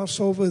they cross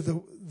over,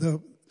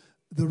 the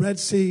Red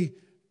Sea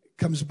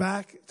comes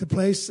back to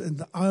place, and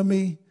the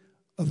army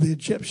of the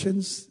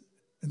Egyptians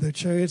and their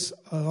chariots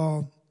are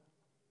all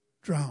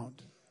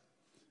drowned.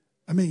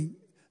 I mean,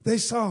 they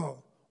saw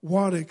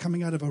water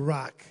coming out of a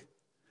rock.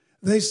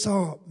 They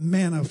saw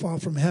manna fall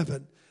from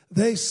heaven.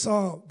 They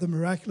saw the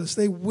miraculous.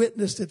 They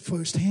witnessed it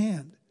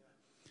firsthand.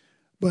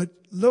 But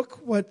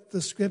look what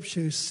the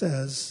scripture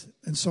says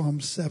in Psalm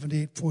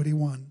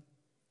 78:41.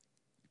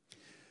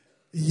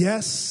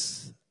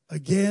 Yes,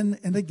 again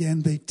and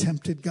again they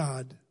tempted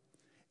God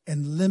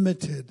and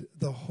limited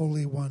the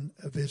Holy One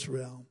of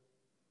Israel.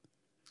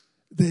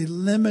 They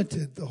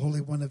limited the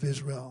Holy One of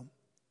Israel.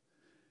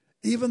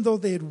 Even though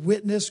they had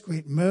witnessed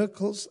great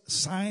miracles,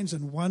 signs,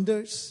 and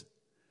wonders,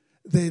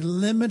 they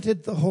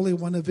limited the Holy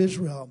One of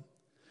Israel.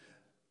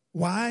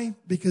 Why?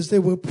 Because they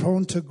were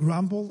prone to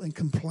grumble and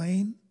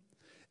complain,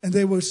 and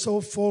they were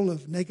so full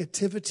of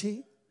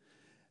negativity.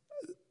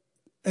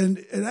 And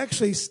it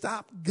actually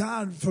stopped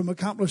God from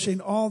accomplishing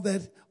all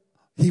that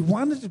he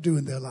wanted to do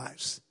in their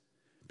lives,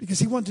 because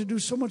he wanted to do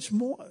so much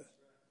more.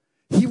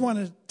 He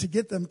wanted to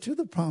get them to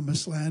the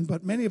promised land,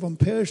 but many of them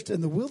perished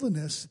in the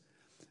wilderness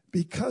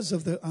because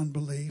of their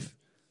unbelief,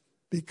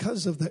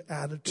 because of their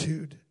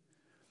attitude.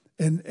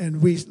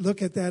 And we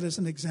look at that as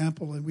an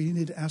example, and we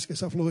need to ask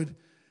ourselves, Lord,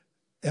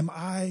 am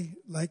I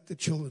like the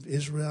children of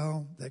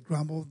Israel that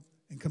grumbled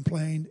and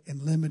complained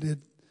and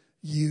limited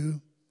you?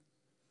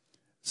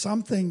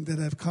 Something that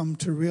I've come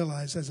to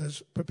realize as I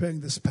was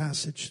preparing this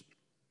passage,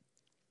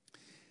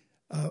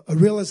 a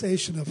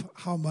realization of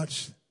how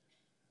much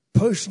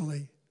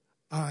personally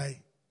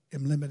I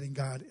am limiting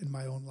God in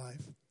my own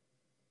life.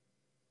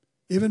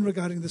 Even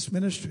regarding this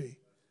ministry,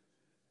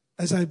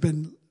 as I've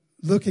been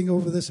looking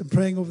over this and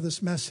praying over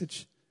this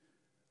message,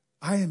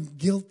 I am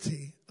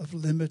guilty of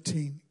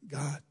limiting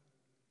God.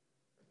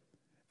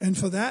 And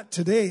for that,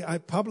 today, I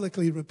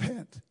publicly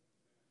repent.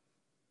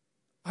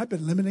 I've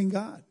been limiting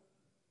God.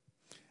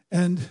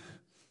 And,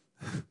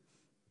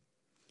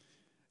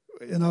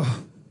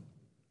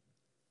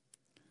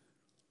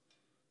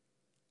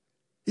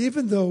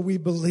 even though we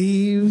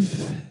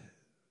believe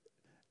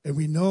and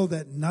we know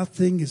that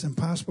nothing is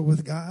impossible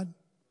with God,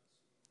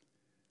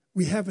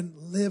 we haven't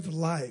lived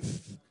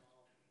life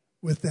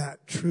with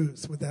that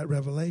truth, with that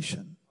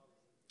revelation.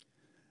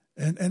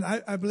 And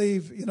I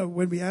believe,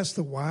 when we ask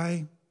the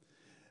why,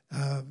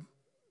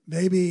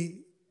 maybe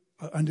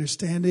our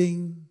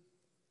understanding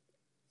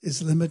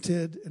is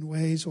limited in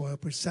ways, or a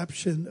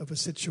perception of a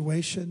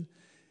situation,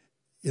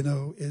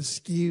 is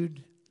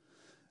skewed.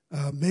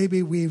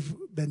 Maybe we've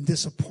been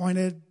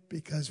disappointed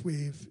because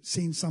we've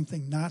seen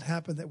something not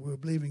happen that we were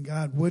believing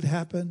God would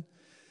happen.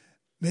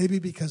 Maybe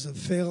because of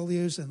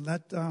failures and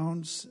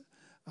letdowns,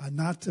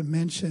 not to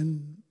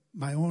mention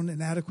my own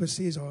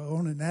inadequacies or our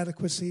own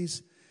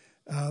inadequacies.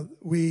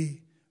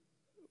 We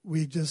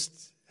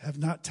just have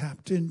not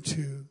tapped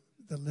into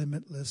the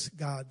limitless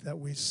God that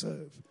we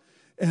serve.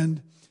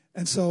 And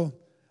so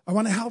I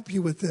want to help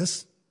you with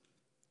this.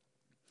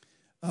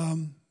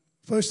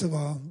 First of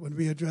all, when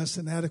we address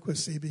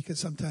inadequacy, because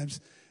sometimes,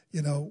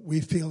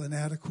 we feel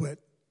inadequate.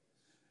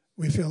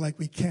 We feel like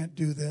we can't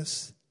do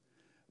this.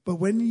 But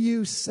when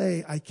you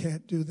say, I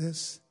can't do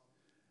this,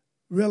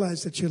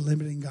 realize that you're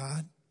limiting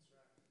God.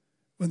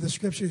 When the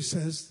scripture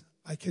says,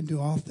 I can do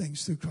all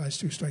things through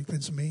Christ who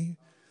strengthens me,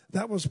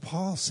 that was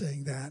Paul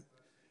saying that.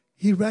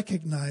 He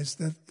recognized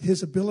that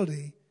his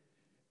ability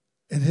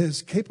and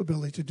his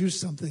capability to do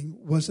something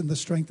was in the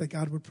strength that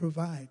God would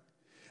provide.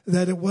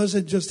 That it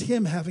wasn't just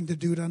him having to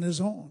do it on his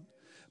own,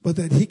 but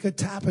that he could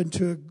tap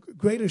into a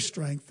greater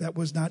strength that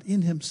was not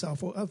in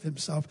himself or of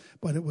himself,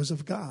 but it was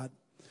of God.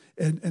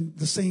 And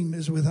the same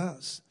is with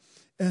us.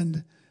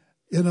 And,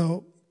 and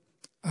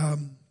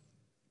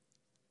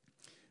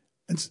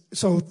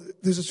so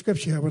there's a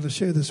scripture I want to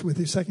share this with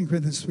you, 2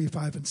 Corinthians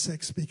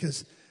 3:5-6,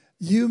 because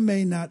you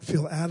may not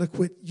feel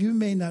adequate. You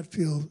may not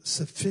feel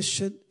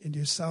sufficient in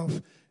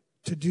yourself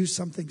to do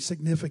something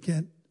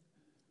significant.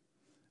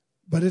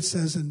 But it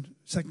says in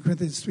 2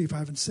 Corinthians 3,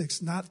 5, and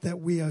 6, not that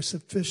we are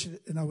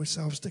sufficient in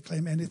ourselves to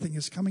claim anything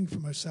is coming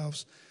from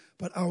ourselves,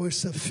 but our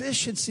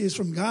sufficiency is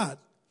from God,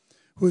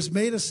 who has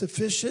made us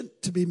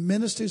sufficient to be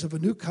ministers of a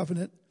new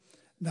covenant,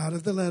 not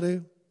of the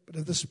letter, but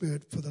of the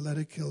Spirit. For the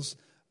letter kills,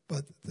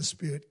 but the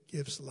Spirit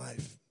gives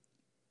life.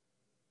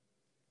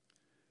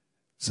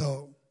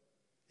 So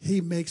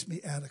he makes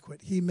me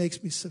adequate. He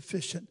makes me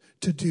sufficient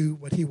to do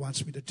what he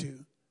wants me to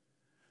do.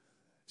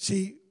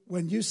 See,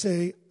 when you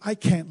say, I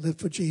can't live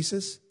for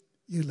Jesus,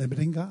 you're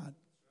limiting God.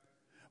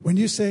 When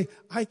you say,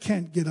 I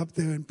can't get up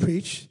there and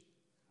preach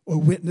or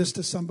witness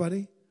to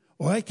somebody,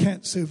 or I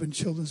can't serve in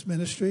children's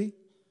ministry,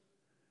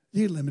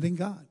 you're limiting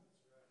God.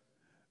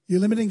 You're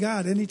limiting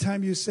God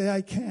anytime you say,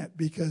 I can't,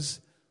 because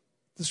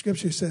the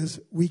scripture says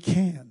we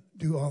can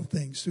do all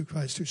things through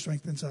Christ who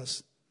strengthens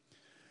us.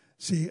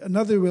 See,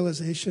 another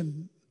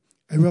realization,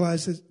 I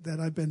realized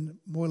that I've been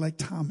more like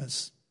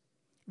Thomas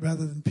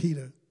rather than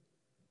Peter.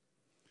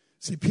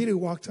 See, Peter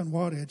walked on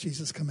water at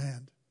Jesus'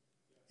 command.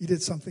 He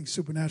did something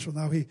supernatural.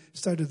 Now he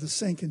started to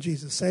sink and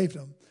Jesus saved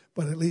him,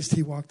 but at least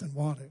he walked on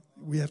water.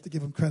 We have to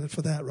give him credit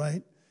for that,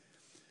 right?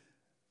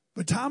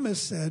 But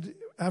Thomas said,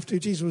 after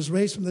Jesus was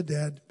raised from the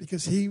dead,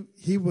 because he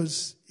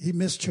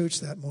missed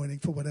church that morning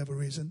for whatever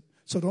reason.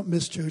 So don't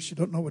miss church. You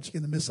don't know what you're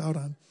going to miss out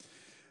on.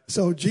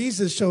 So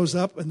Jesus shows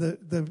up, and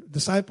the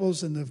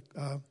disciples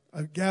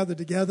are gathered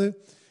together.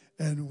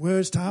 And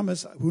where's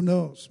Thomas? Who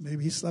knows?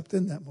 Maybe he slept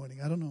in that morning.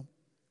 I don't know.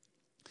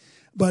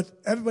 But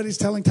everybody's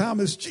telling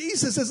Thomas,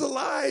 Jesus is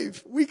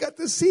alive. We got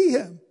to see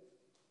him.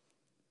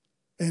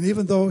 And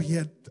even though he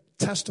had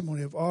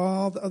testimony of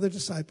all the other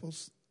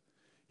disciples,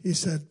 he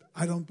said,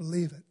 I don't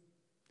believe it.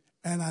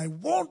 And I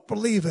won't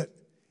believe it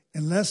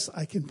unless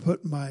I can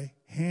put my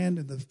hand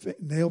in the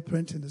nail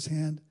print in his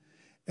hand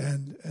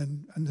and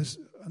the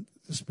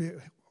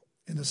Spirit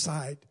in his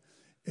side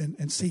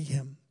and see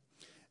him.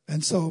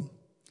 And so,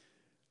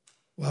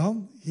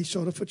 well, he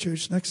showed up for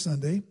church next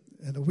Sunday.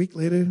 And a week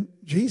later,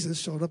 Jesus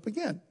showed up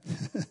again.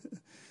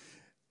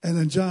 And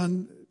in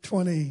John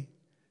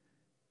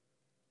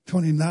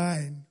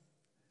 20:29,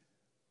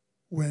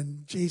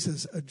 when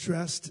Jesus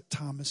addressed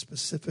Thomas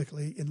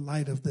specifically in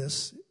light of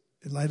this,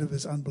 in light of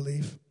his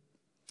unbelief,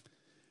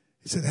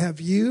 he said, have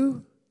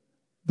you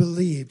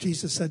believed?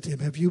 Jesus said to him,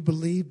 have you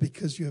believed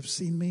because you have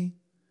seen me?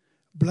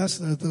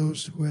 Blessed are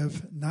those who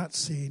have not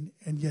seen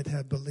and yet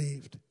have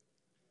believed.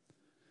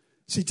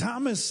 See,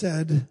 Thomas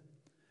said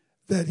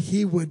that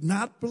he would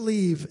not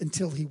believe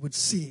until he would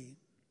see.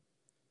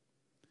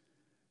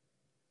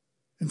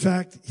 In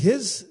fact,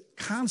 his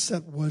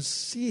concept was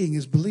seeing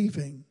is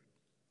believing.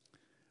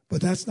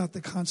 But that's not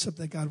the concept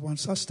that God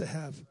wants us to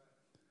have.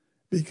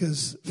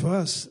 Because for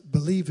us,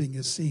 believing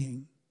is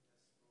seeing.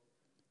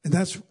 And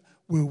that's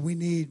where we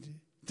need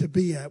to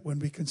be at when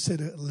we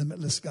consider a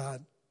limitless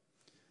God.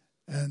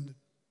 And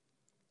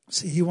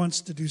see, he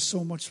wants to do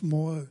so much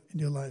more in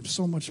your life,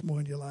 so much more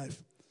in your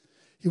life.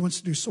 He wants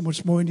to do so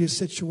much more in your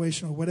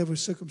situation or whatever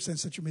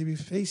circumstance that you may be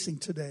facing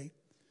today.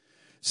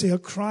 See, a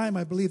crime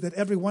I believe that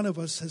every one of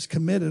us has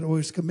committed or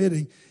is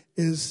committing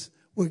is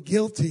we're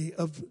guilty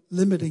of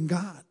limiting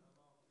God.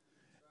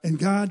 And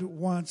God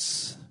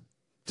wants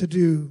to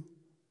do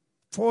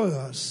for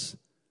us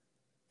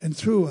and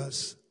through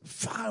us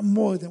far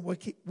more than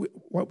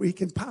what we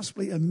can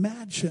possibly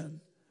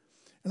imagine.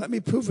 And let me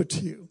prove it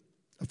to you.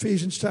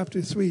 Ephesians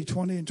chapter 3,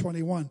 20 and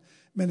 21.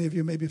 Many of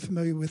you may be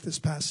familiar with this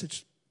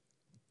passage.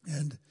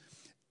 And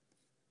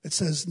it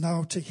says,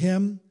 now to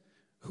him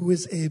who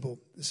is able,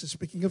 this is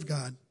speaking of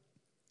God,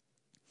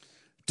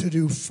 to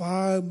do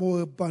far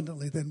more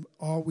abundantly than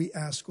all we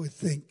ask or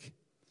think.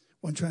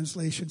 One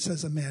translation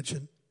says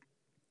imagine.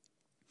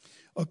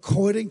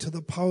 According to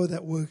the power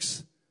that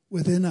works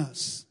within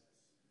us.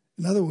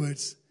 In other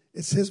words,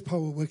 it's his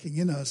power working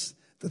in us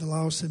that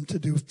allows him to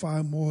do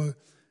far more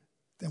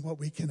than what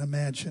we can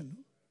imagine,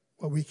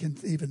 what we can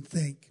even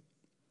think.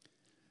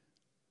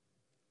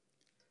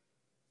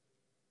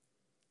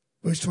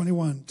 Verse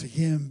 21, to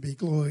him be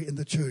glory in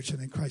the church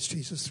and in Christ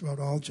Jesus throughout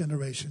all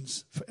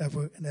generations,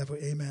 forever and ever.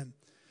 Amen.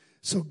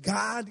 So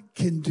God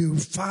can do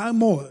far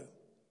more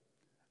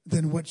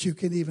than what you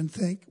can even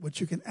think,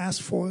 what you can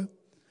ask for,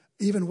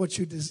 even what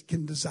you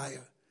can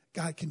desire.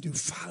 God can do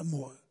far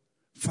more,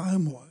 far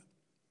more.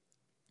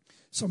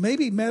 So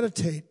maybe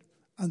meditate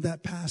on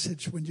that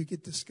passage when you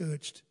get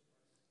discouraged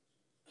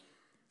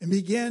and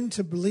begin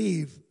to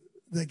believe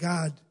that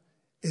God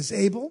is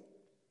able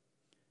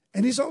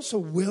and he's also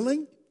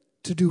willing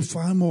to do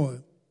far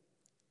more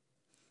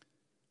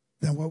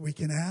than what we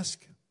can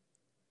ask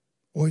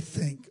or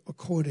think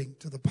according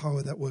to the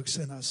power that works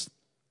in us.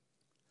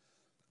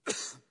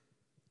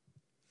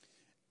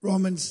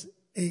 Romans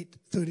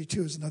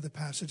 8:32 is another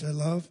passage I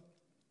love.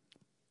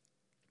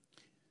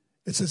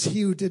 It says,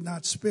 he who did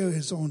not spare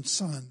his own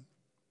son,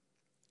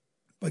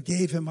 but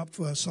gave him up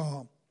for us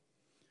all,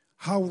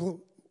 how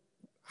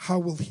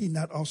will he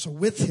not also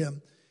with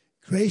him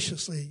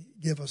graciously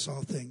give us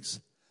all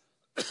things?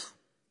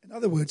 In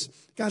other words,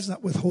 God's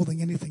not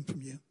withholding anything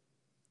from you.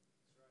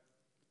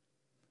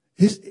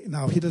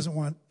 Now, he doesn't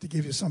want to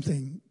give you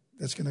something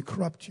that's going to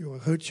corrupt you or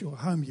hurt you or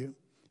harm you.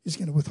 He's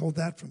going to withhold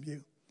that from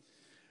you.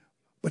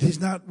 But he's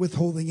not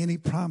withholding any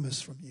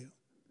promise from you.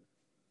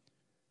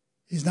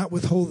 He's not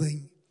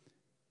withholding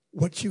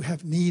what you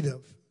have need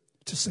of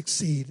to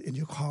succeed in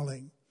your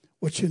calling,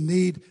 what you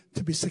need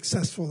to be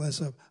successful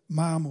as a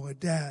mom or a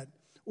dad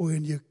or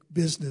in your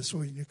business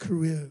or in your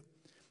career.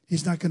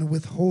 He's not going to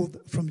withhold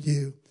from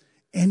you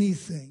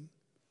anything.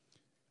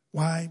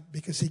 Why?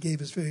 Because he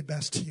gave his very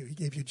best to you. He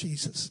gave you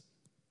Jesus.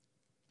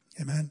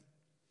 Amen.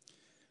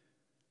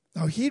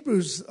 Now,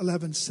 Hebrews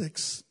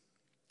 11:6,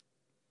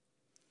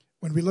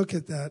 when we look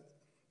at that,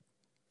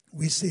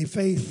 we see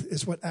faith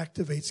is what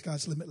activates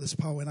God's limitless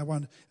power.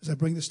 And as I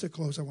bring this to a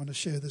close, I want to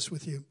share this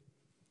with you.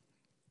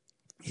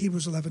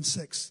 Hebrews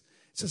 11:6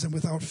 says, and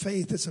without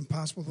faith, it's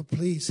impossible to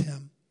please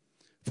him.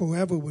 For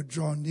whoever would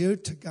draw near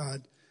to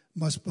God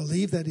must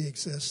believe that he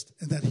exists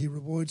and that he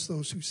rewards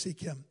those who seek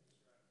him.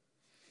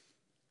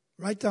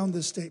 Write down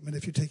this statement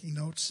if you're taking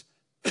notes.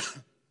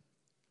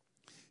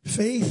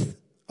 Faith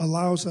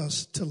allows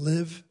us to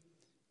live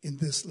in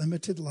this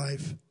limited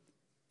life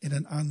in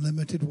an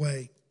unlimited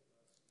way.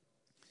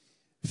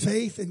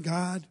 Faith in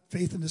God,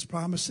 faith in his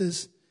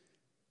promises,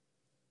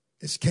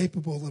 is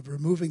capable of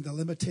removing the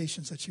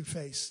limitations that you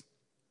face,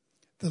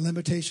 the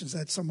limitations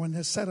that someone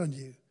has set on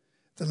you,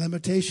 the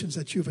limitations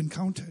that you've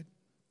encountered.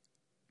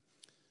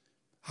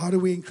 How do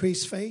we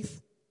increase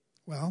faith?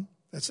 Well,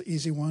 that's an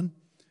easy one.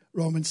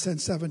 Romans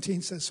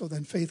 10:17 says, so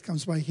then faith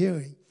comes by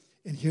hearing,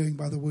 and hearing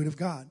by the word of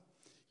God.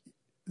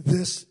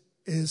 This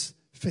is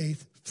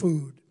faith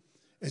food.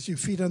 As you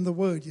feed on the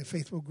word, your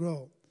faith will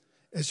grow.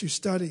 As you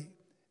study,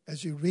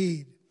 as you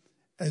read,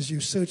 as you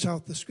search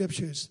out the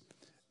scriptures,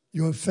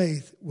 your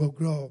faith will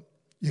grow.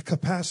 Your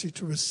capacity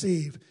to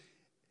receive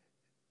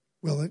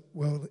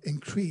will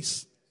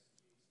increase,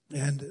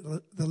 and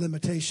the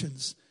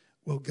limitations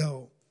will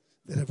go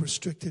that have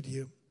restricted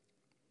you.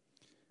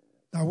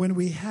 Now, when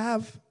we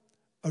have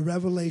a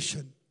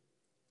revelation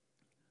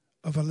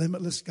of a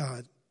limitless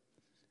God,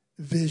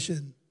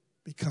 vision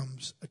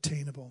becomes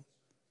attainable.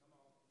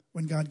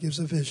 When God gives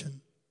a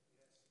vision,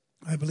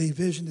 I believe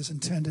vision is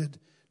intended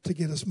to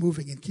get us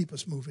moving and keep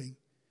us moving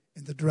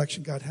in the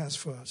direction God has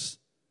for us.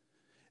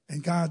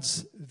 And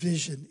God's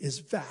vision is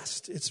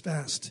vast. It's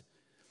vast.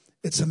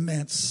 It's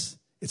immense.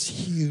 It's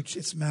huge.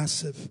 It's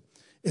massive.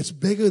 It's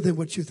bigger than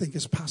what you think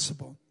is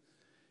possible.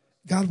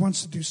 God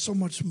wants to do so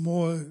much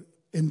more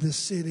in this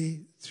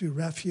city through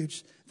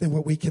Refuge than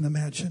what we can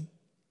imagine.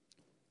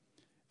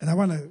 And I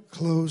want to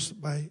close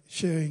by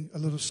sharing a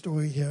little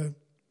story here.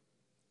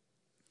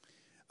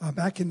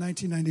 Back in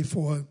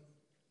 1994,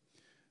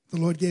 the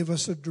Lord gave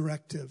us a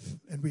directive,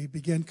 and we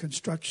began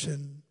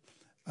construction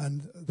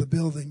on the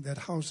building that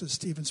houses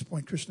Stevens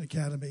Point Christian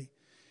Academy.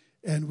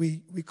 And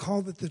we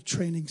called it the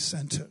training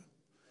center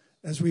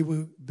as we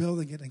were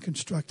building it and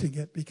constructing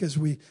it, because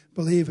we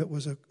believe it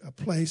was a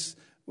place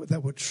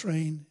that would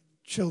train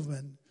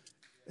children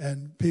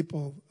and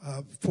people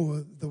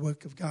for the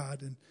work of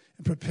God and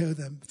prepare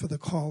them for the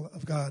call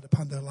of God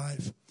upon their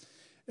life.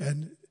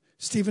 And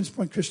Stevens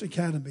Point Christian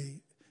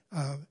Academy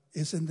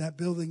is in that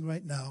building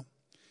right now.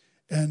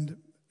 And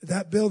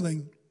that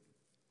building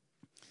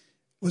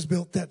was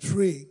built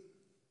debt-free.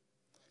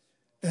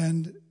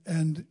 And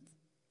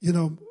you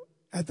know,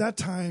 at that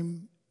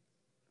time,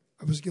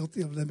 I was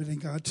guilty of limiting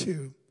God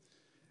too,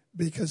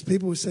 because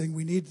people were saying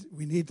we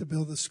need to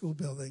build a school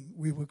building.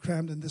 We were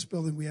crammed in this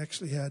building. We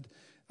actually had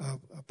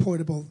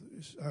portable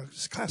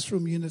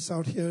classroom units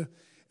out here,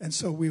 and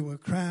so we were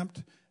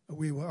cramped.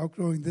 We were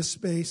outgrowing this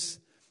space,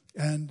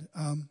 and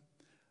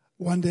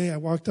one day I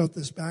walked out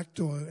this back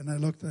door, and I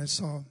looked and I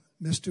saw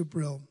Mr.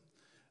 Brill,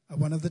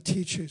 one of the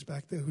teachers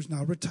back there who's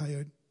now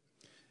retired,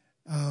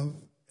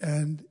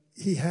 and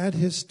he had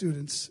his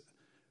students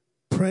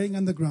praying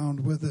on the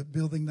ground where the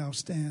building now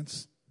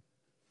stands.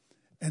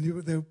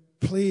 And they were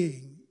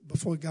pleading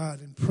before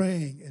God and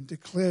praying and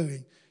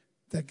declaring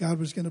that God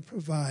was going to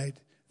provide,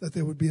 that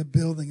there would be a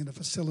building and a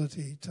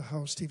facility to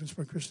house Stevens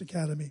Point Christian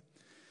Academy.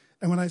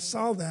 And when I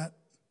saw that,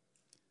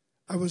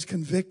 I was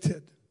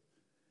convicted.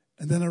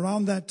 And then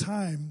around that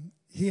time,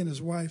 he and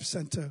his wife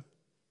sent a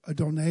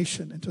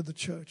donation into the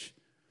church,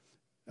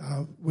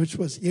 which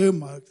was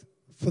earmarked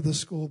for the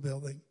school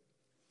building,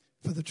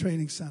 for the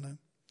training center.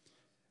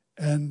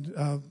 And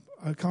our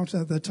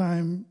accountant at that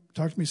time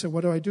talked to me and said,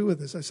 what do I do with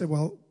this? I said,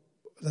 well,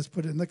 let's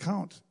put it in the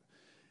account.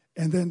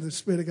 And then the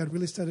Spirit of God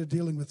really started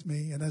dealing with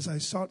me. And as I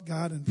sought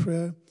God in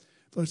prayer,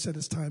 the Lord said,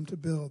 it's time to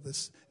build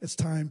this. It's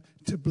time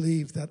to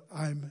believe that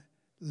I'm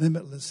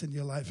limitless in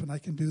your life and I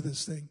can do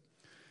this thing.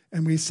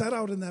 And we set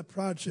out in that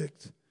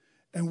project,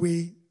 and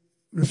we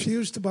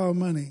refused to borrow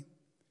money.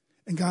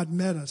 And God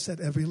met us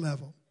at every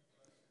level.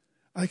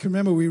 I can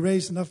remember we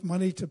raised enough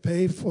money to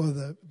pay for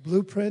the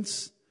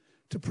blueprints,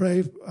 to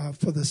pray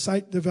for the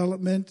site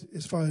development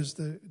as far as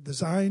the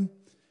design.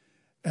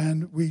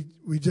 And we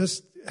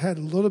just had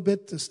a little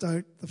bit to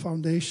start the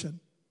foundation.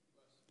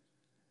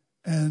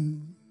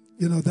 And,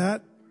 you know,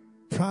 that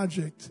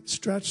project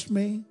stretched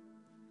me.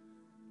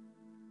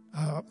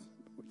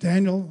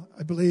 Daniel,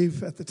 I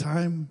believe at the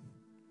time,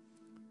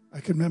 I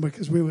can remember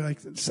because we were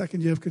like the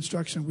second year of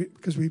construction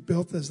because we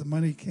built as the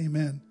money came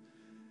in.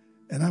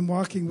 And I'm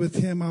walking with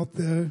him out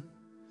there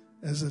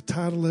as a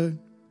toddler,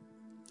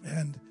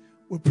 and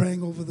we're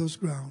praying over those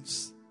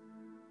grounds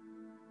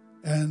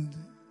and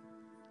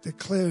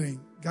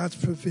declaring God's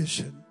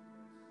provision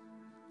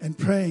and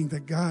praying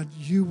that, God,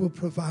 you will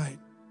provide.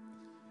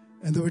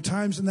 And there were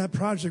times in that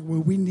project where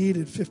we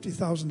needed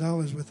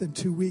 $50,000 within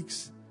 2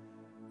 weeks.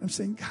 I'm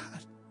saying,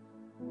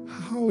 God,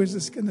 how is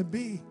this going to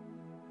be?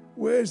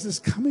 Where is this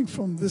coming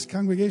from? This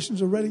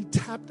congregation's already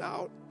tapped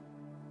out.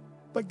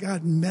 But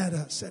God met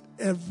us at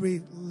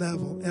every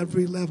level,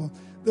 every level.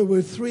 There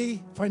were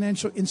 3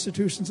 financial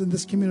institutions in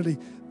this community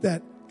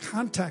that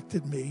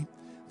contacted me.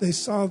 They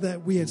saw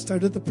that we had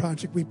started the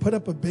project. We put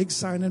up a big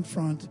sign in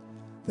front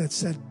that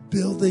said,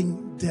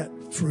 building debt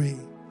free.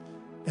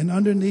 And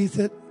underneath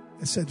it,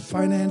 it said,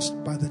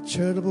 financed by the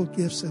charitable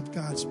gifts of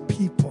God's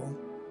people.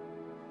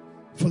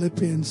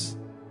 Philippians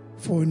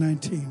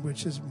 4:19,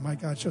 which is, my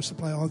God shall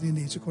supply all your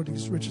needs according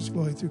to his riches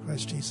glory through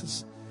Christ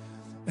Jesus.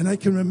 And I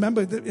can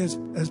remember that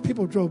as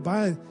people drove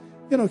by,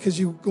 because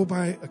you go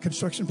by a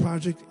construction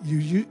project,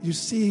 you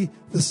see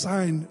the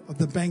sign of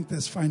the bank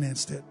that's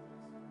financed it.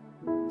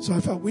 So I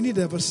felt we need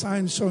to have a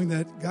sign showing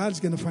that God's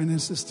going to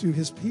finance this through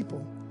his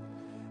people.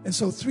 And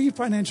so 3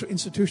 financial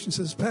institutions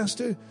says,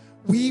 Pastor,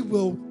 we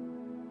will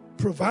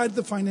provide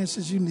the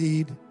finances you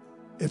need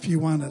if you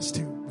want us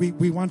to.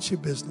 We want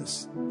your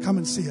business. Come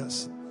and see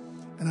us.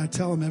 And I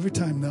tell them every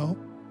time, no,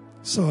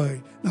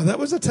 sorry. Now that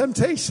was a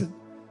temptation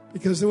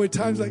because there were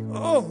times like,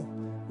 oh,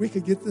 we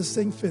could get this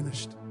thing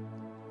finished.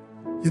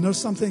 You know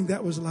something?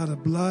 That was a lot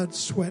of blood,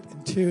 sweat,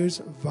 and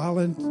tears.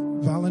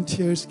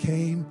 Volunteers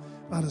came.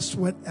 A lot of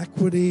sweat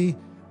equity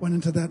went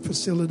into that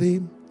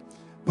facility.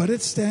 But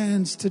it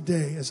stands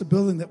today as a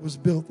building that was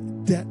built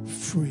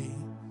debt-free.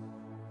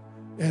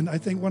 And I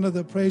think one of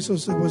the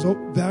appraisals was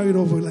valued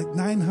over like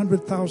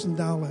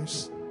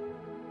 $900,000.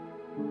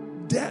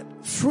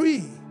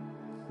 Debt-free.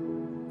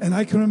 And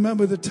I can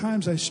remember the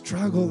times I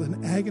struggled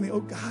in agony.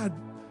 Oh, God.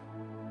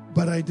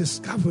 But I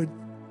discovered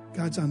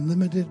God's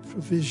unlimited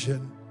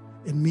provision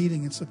in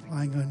meeting and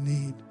supplying our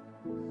need.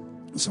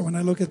 So when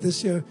I look at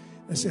this year,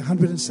 I say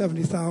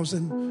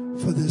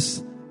 $170,000 for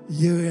this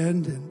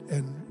year-end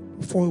and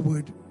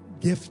forward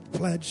gift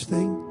pledge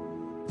thing.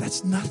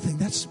 That's nothing.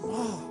 That's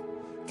small.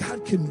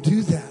 God can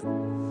do that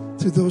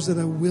to those that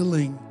are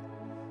willing.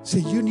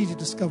 See, you need to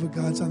discover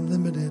God's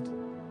unlimited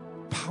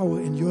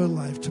power in your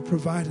life to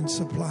provide and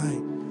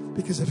supply.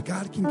 Because if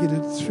God can get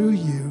it through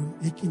you,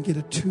 he can get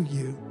it to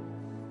you.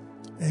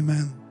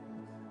 Amen.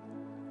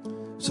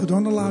 So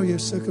don't allow your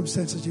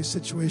circumstances, your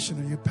situation,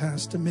 or your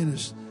past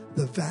diminish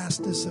the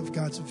vastness of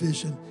God's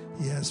vision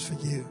he has for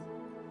you.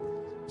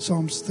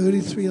 Psalms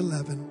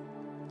 33:11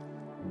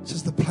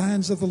 says, the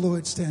plans of the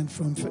Lord stand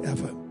firm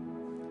forever,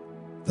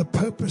 the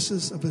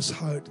purposes of his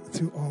heart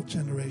through all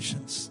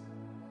generations.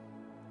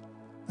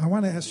 I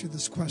want to ask you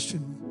this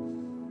question.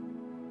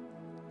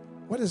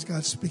 What is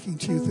God speaking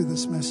to you through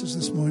this message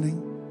this morning?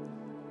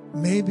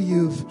 Maybe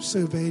you've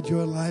surveyed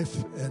your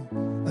life and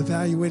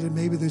evaluated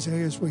maybe there's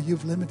areas where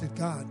you've limited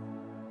God,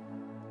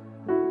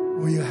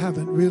 where you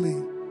haven't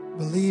really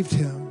believed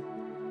him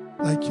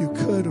like you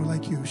could or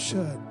like you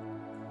should,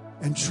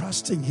 and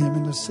trusting him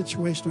in a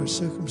situation or a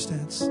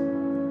circumstance.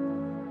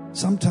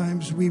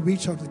 Sometimes we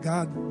reach out to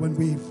God when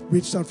we've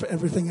reached out for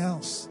everything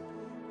else,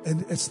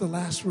 and it's the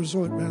last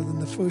resort rather than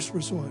the first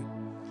resort.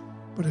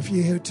 But if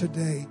you're here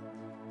today,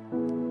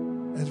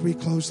 as we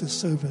close this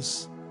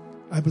service,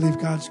 I believe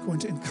God's going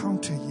to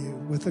encounter you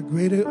with a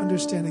greater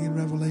understanding and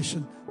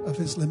revelation of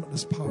his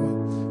limitless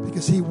power,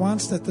 because he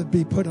wants that to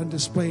be put on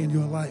display in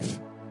your life.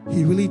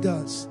 He really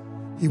does.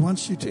 He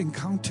wants you to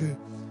encounter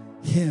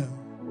him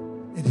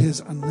in his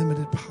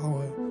unlimited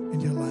power in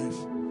your life.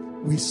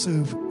 We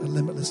serve a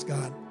limitless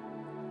God.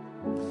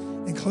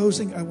 In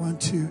closing, I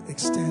want to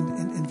extend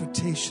an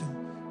invitation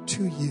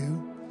to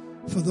you.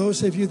 For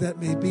those of you that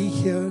may be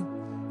here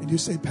and you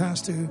say,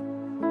 Pastor,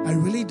 I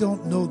really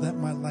don't know that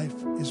my life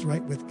is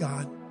right with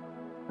God.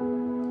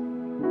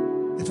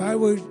 If I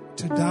were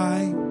to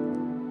die,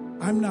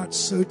 I'm not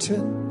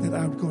certain that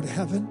I would go to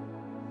heaven.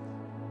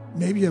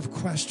 Maybe you have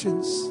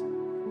questions.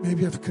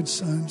 Maybe you have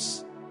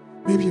concerns.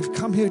 Maybe you've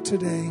come here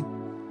today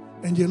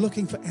and you're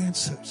looking for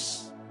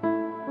answers.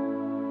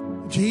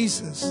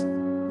 Jesus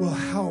will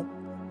help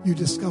you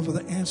discover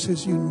the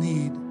answers you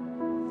need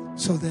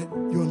so that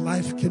your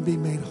life can be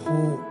made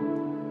whole,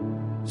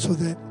 so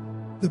that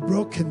the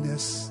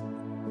brokenness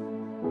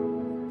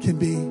can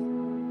be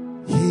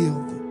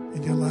healed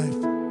in your life.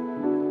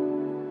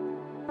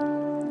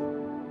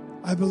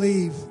 I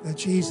believe that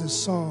Jesus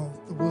saw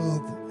the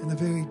world in a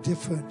very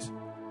different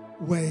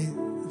way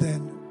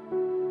than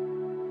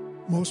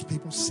most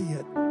people see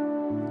it.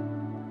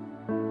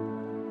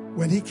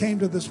 When he came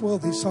to this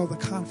world, he saw the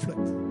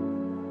conflict.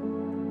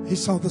 He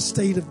saw the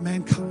state of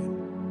mankind,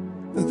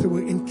 that they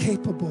were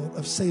incapable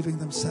of saving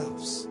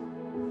themselves.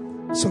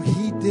 So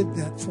he did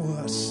that for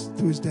us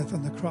through his death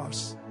on the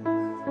cross.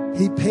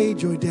 He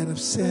paid your debt of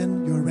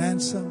sin, your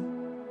ransom.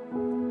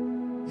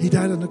 He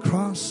died on the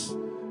cross.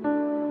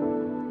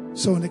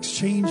 So in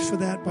exchange for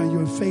that, by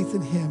your faith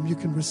in him, you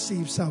can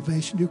receive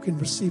salvation. You can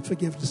receive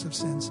forgiveness of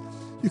sins.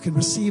 You can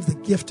receive the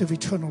gift of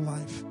eternal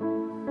life,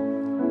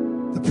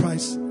 the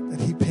price that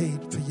he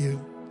paid for you.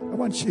 I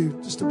want you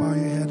just to bow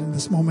your head in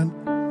this moment.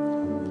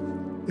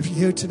 If you're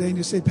here today and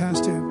you say,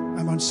 Pastor,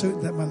 I'm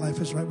uncertain that my life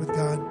is right with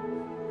God.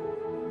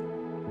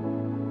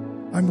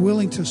 I'm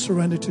willing to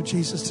surrender to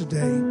Jesus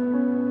today.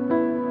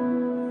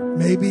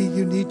 Maybe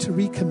you need to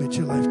recommit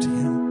your life to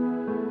him.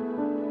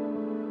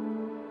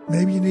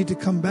 Maybe you need to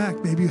come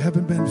back. Maybe you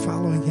haven't been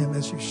following him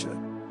as you should.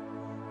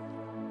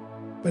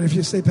 But if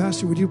you say,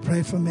 Pastor, would you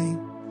pray for me?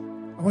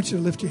 I want you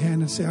to lift your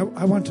hand and say,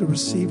 I want to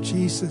receive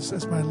Jesus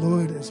as my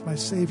Lord, as my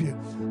Savior.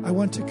 I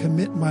want to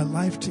commit my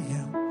life to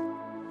him.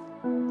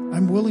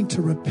 I'm willing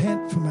to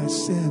repent for my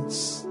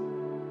sins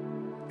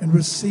and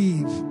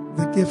receive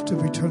the gift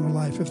of eternal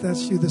life. If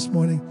that's you this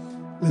morning,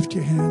 lift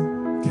your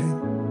hand.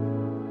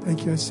 Okay.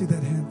 Thank you. I see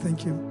that hand.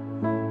 Thank you.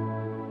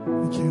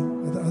 Thank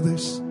you. Are there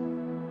others?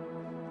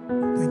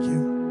 Thank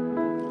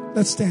you.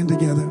 Let's stand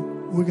together.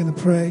 We're going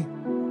to pray.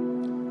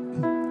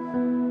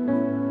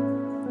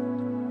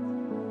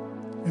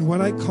 And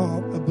what I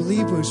call a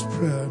believer's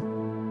prayer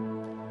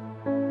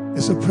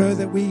is a prayer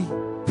that we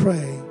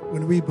pray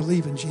when we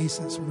believe in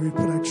Jesus, when we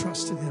put our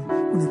trust in him,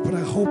 when we put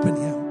our hope in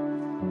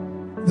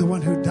him, the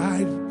one who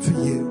died for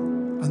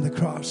you on the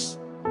cross.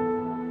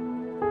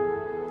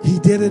 He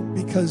did it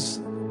because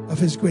of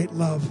his great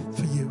love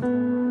for you.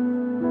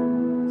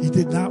 He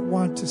did not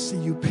want to see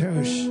you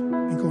perish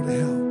and go to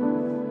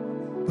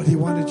hell, but he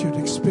wanted you to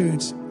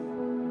experience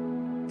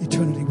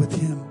eternity with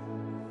him.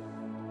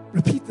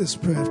 Repeat this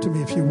prayer after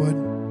me if you would.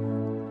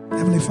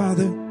 Heavenly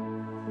Father,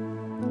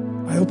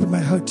 I open my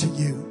heart to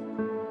you,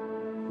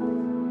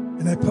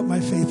 and I put my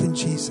faith in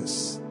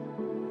Jesus.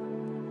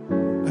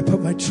 I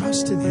put my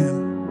trust in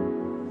him.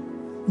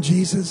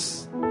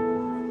 Jesus,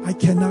 I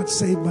cannot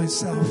save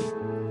myself,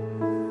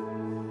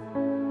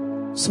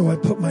 so I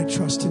put my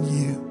trust in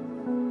you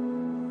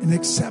and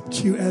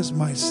accept you as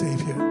my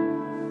Savior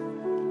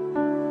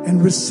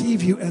and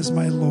receive you as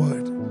my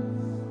Lord.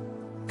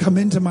 Come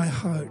into my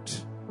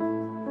heart.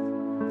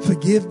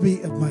 Forgive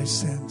me of my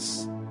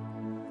sins.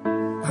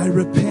 I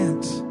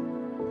repent.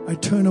 I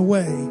turn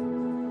away.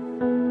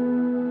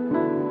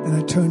 And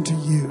I turn to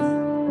you.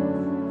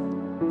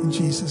 In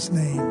Jesus'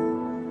 name.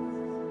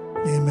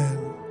 Amen.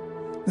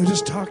 Now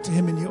just talk to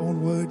him in your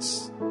own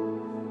words.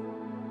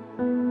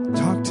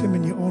 Talk to him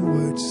in your own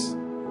words.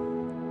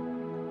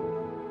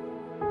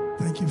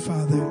 Thank you,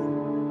 Father,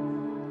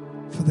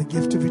 for the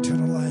gift of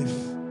eternal life.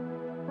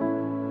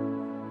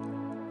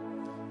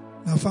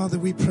 Now, Father,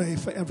 we pray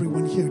for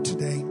everyone here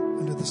today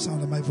under the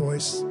sound of my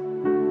voice.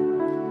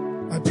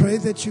 I pray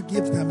that you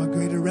give them a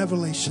greater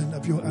revelation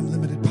of your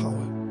unlimited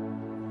power,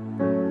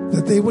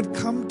 that they would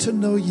come to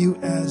know you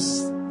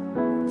as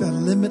the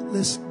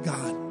limitless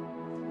God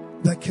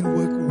that can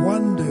work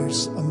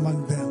wonders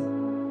among them.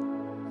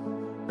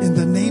 In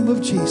the name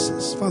of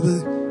Jesus,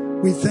 Father,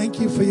 we thank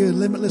you for your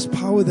limitless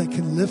power that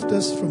can lift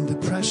us from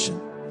depression,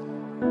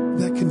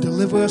 that can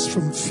deliver us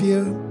from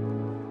fear,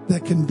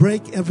 that can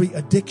break every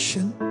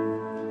addiction,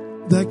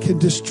 that can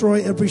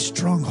destroy every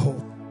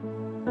stronghold,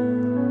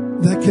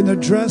 that can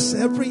address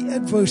every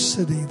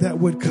adversity that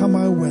would come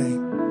our way.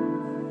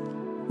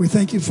 We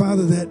thank you,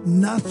 Father, that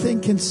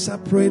nothing can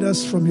separate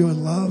us from your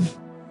love.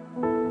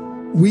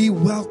 We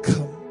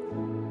welcome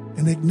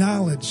and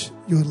acknowledge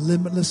your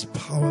limitless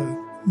power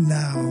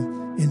now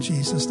in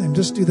Jesus' name.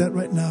 Just do that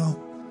right now.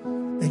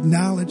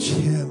 Acknowledge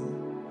him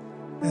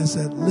as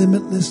a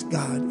limitless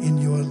God in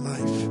your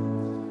life.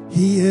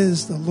 He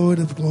is the Lord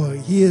of glory.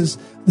 He is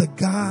the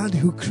God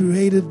who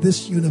created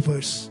this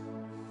universe.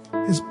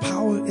 His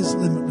power is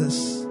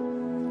limitless,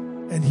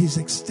 and he's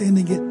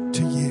extending it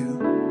to you.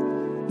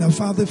 Now,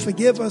 Father,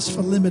 forgive us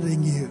for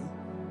limiting you.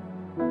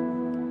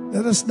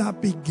 Let us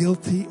not be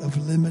guilty of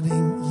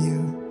limiting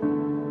you.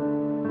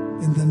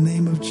 In the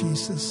name of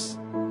Jesus,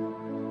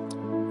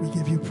 we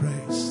give you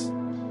praise.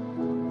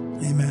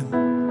 Amen.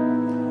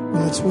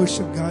 Well, let's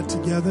worship God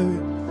together,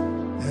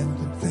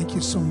 and thank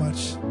you so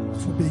much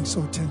for being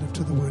so attentive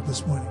to the word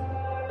this morning.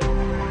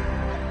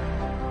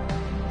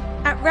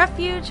 At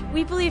Refuge,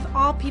 we believe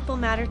all people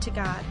matter to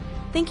God.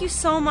 Thank you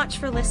so much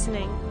for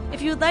listening.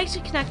 If you would like to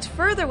connect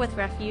further with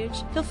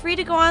Refuge, feel free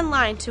to go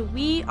online to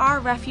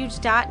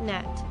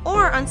wearerefuge.net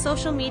or on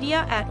social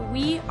media at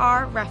We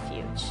Are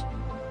Refuge.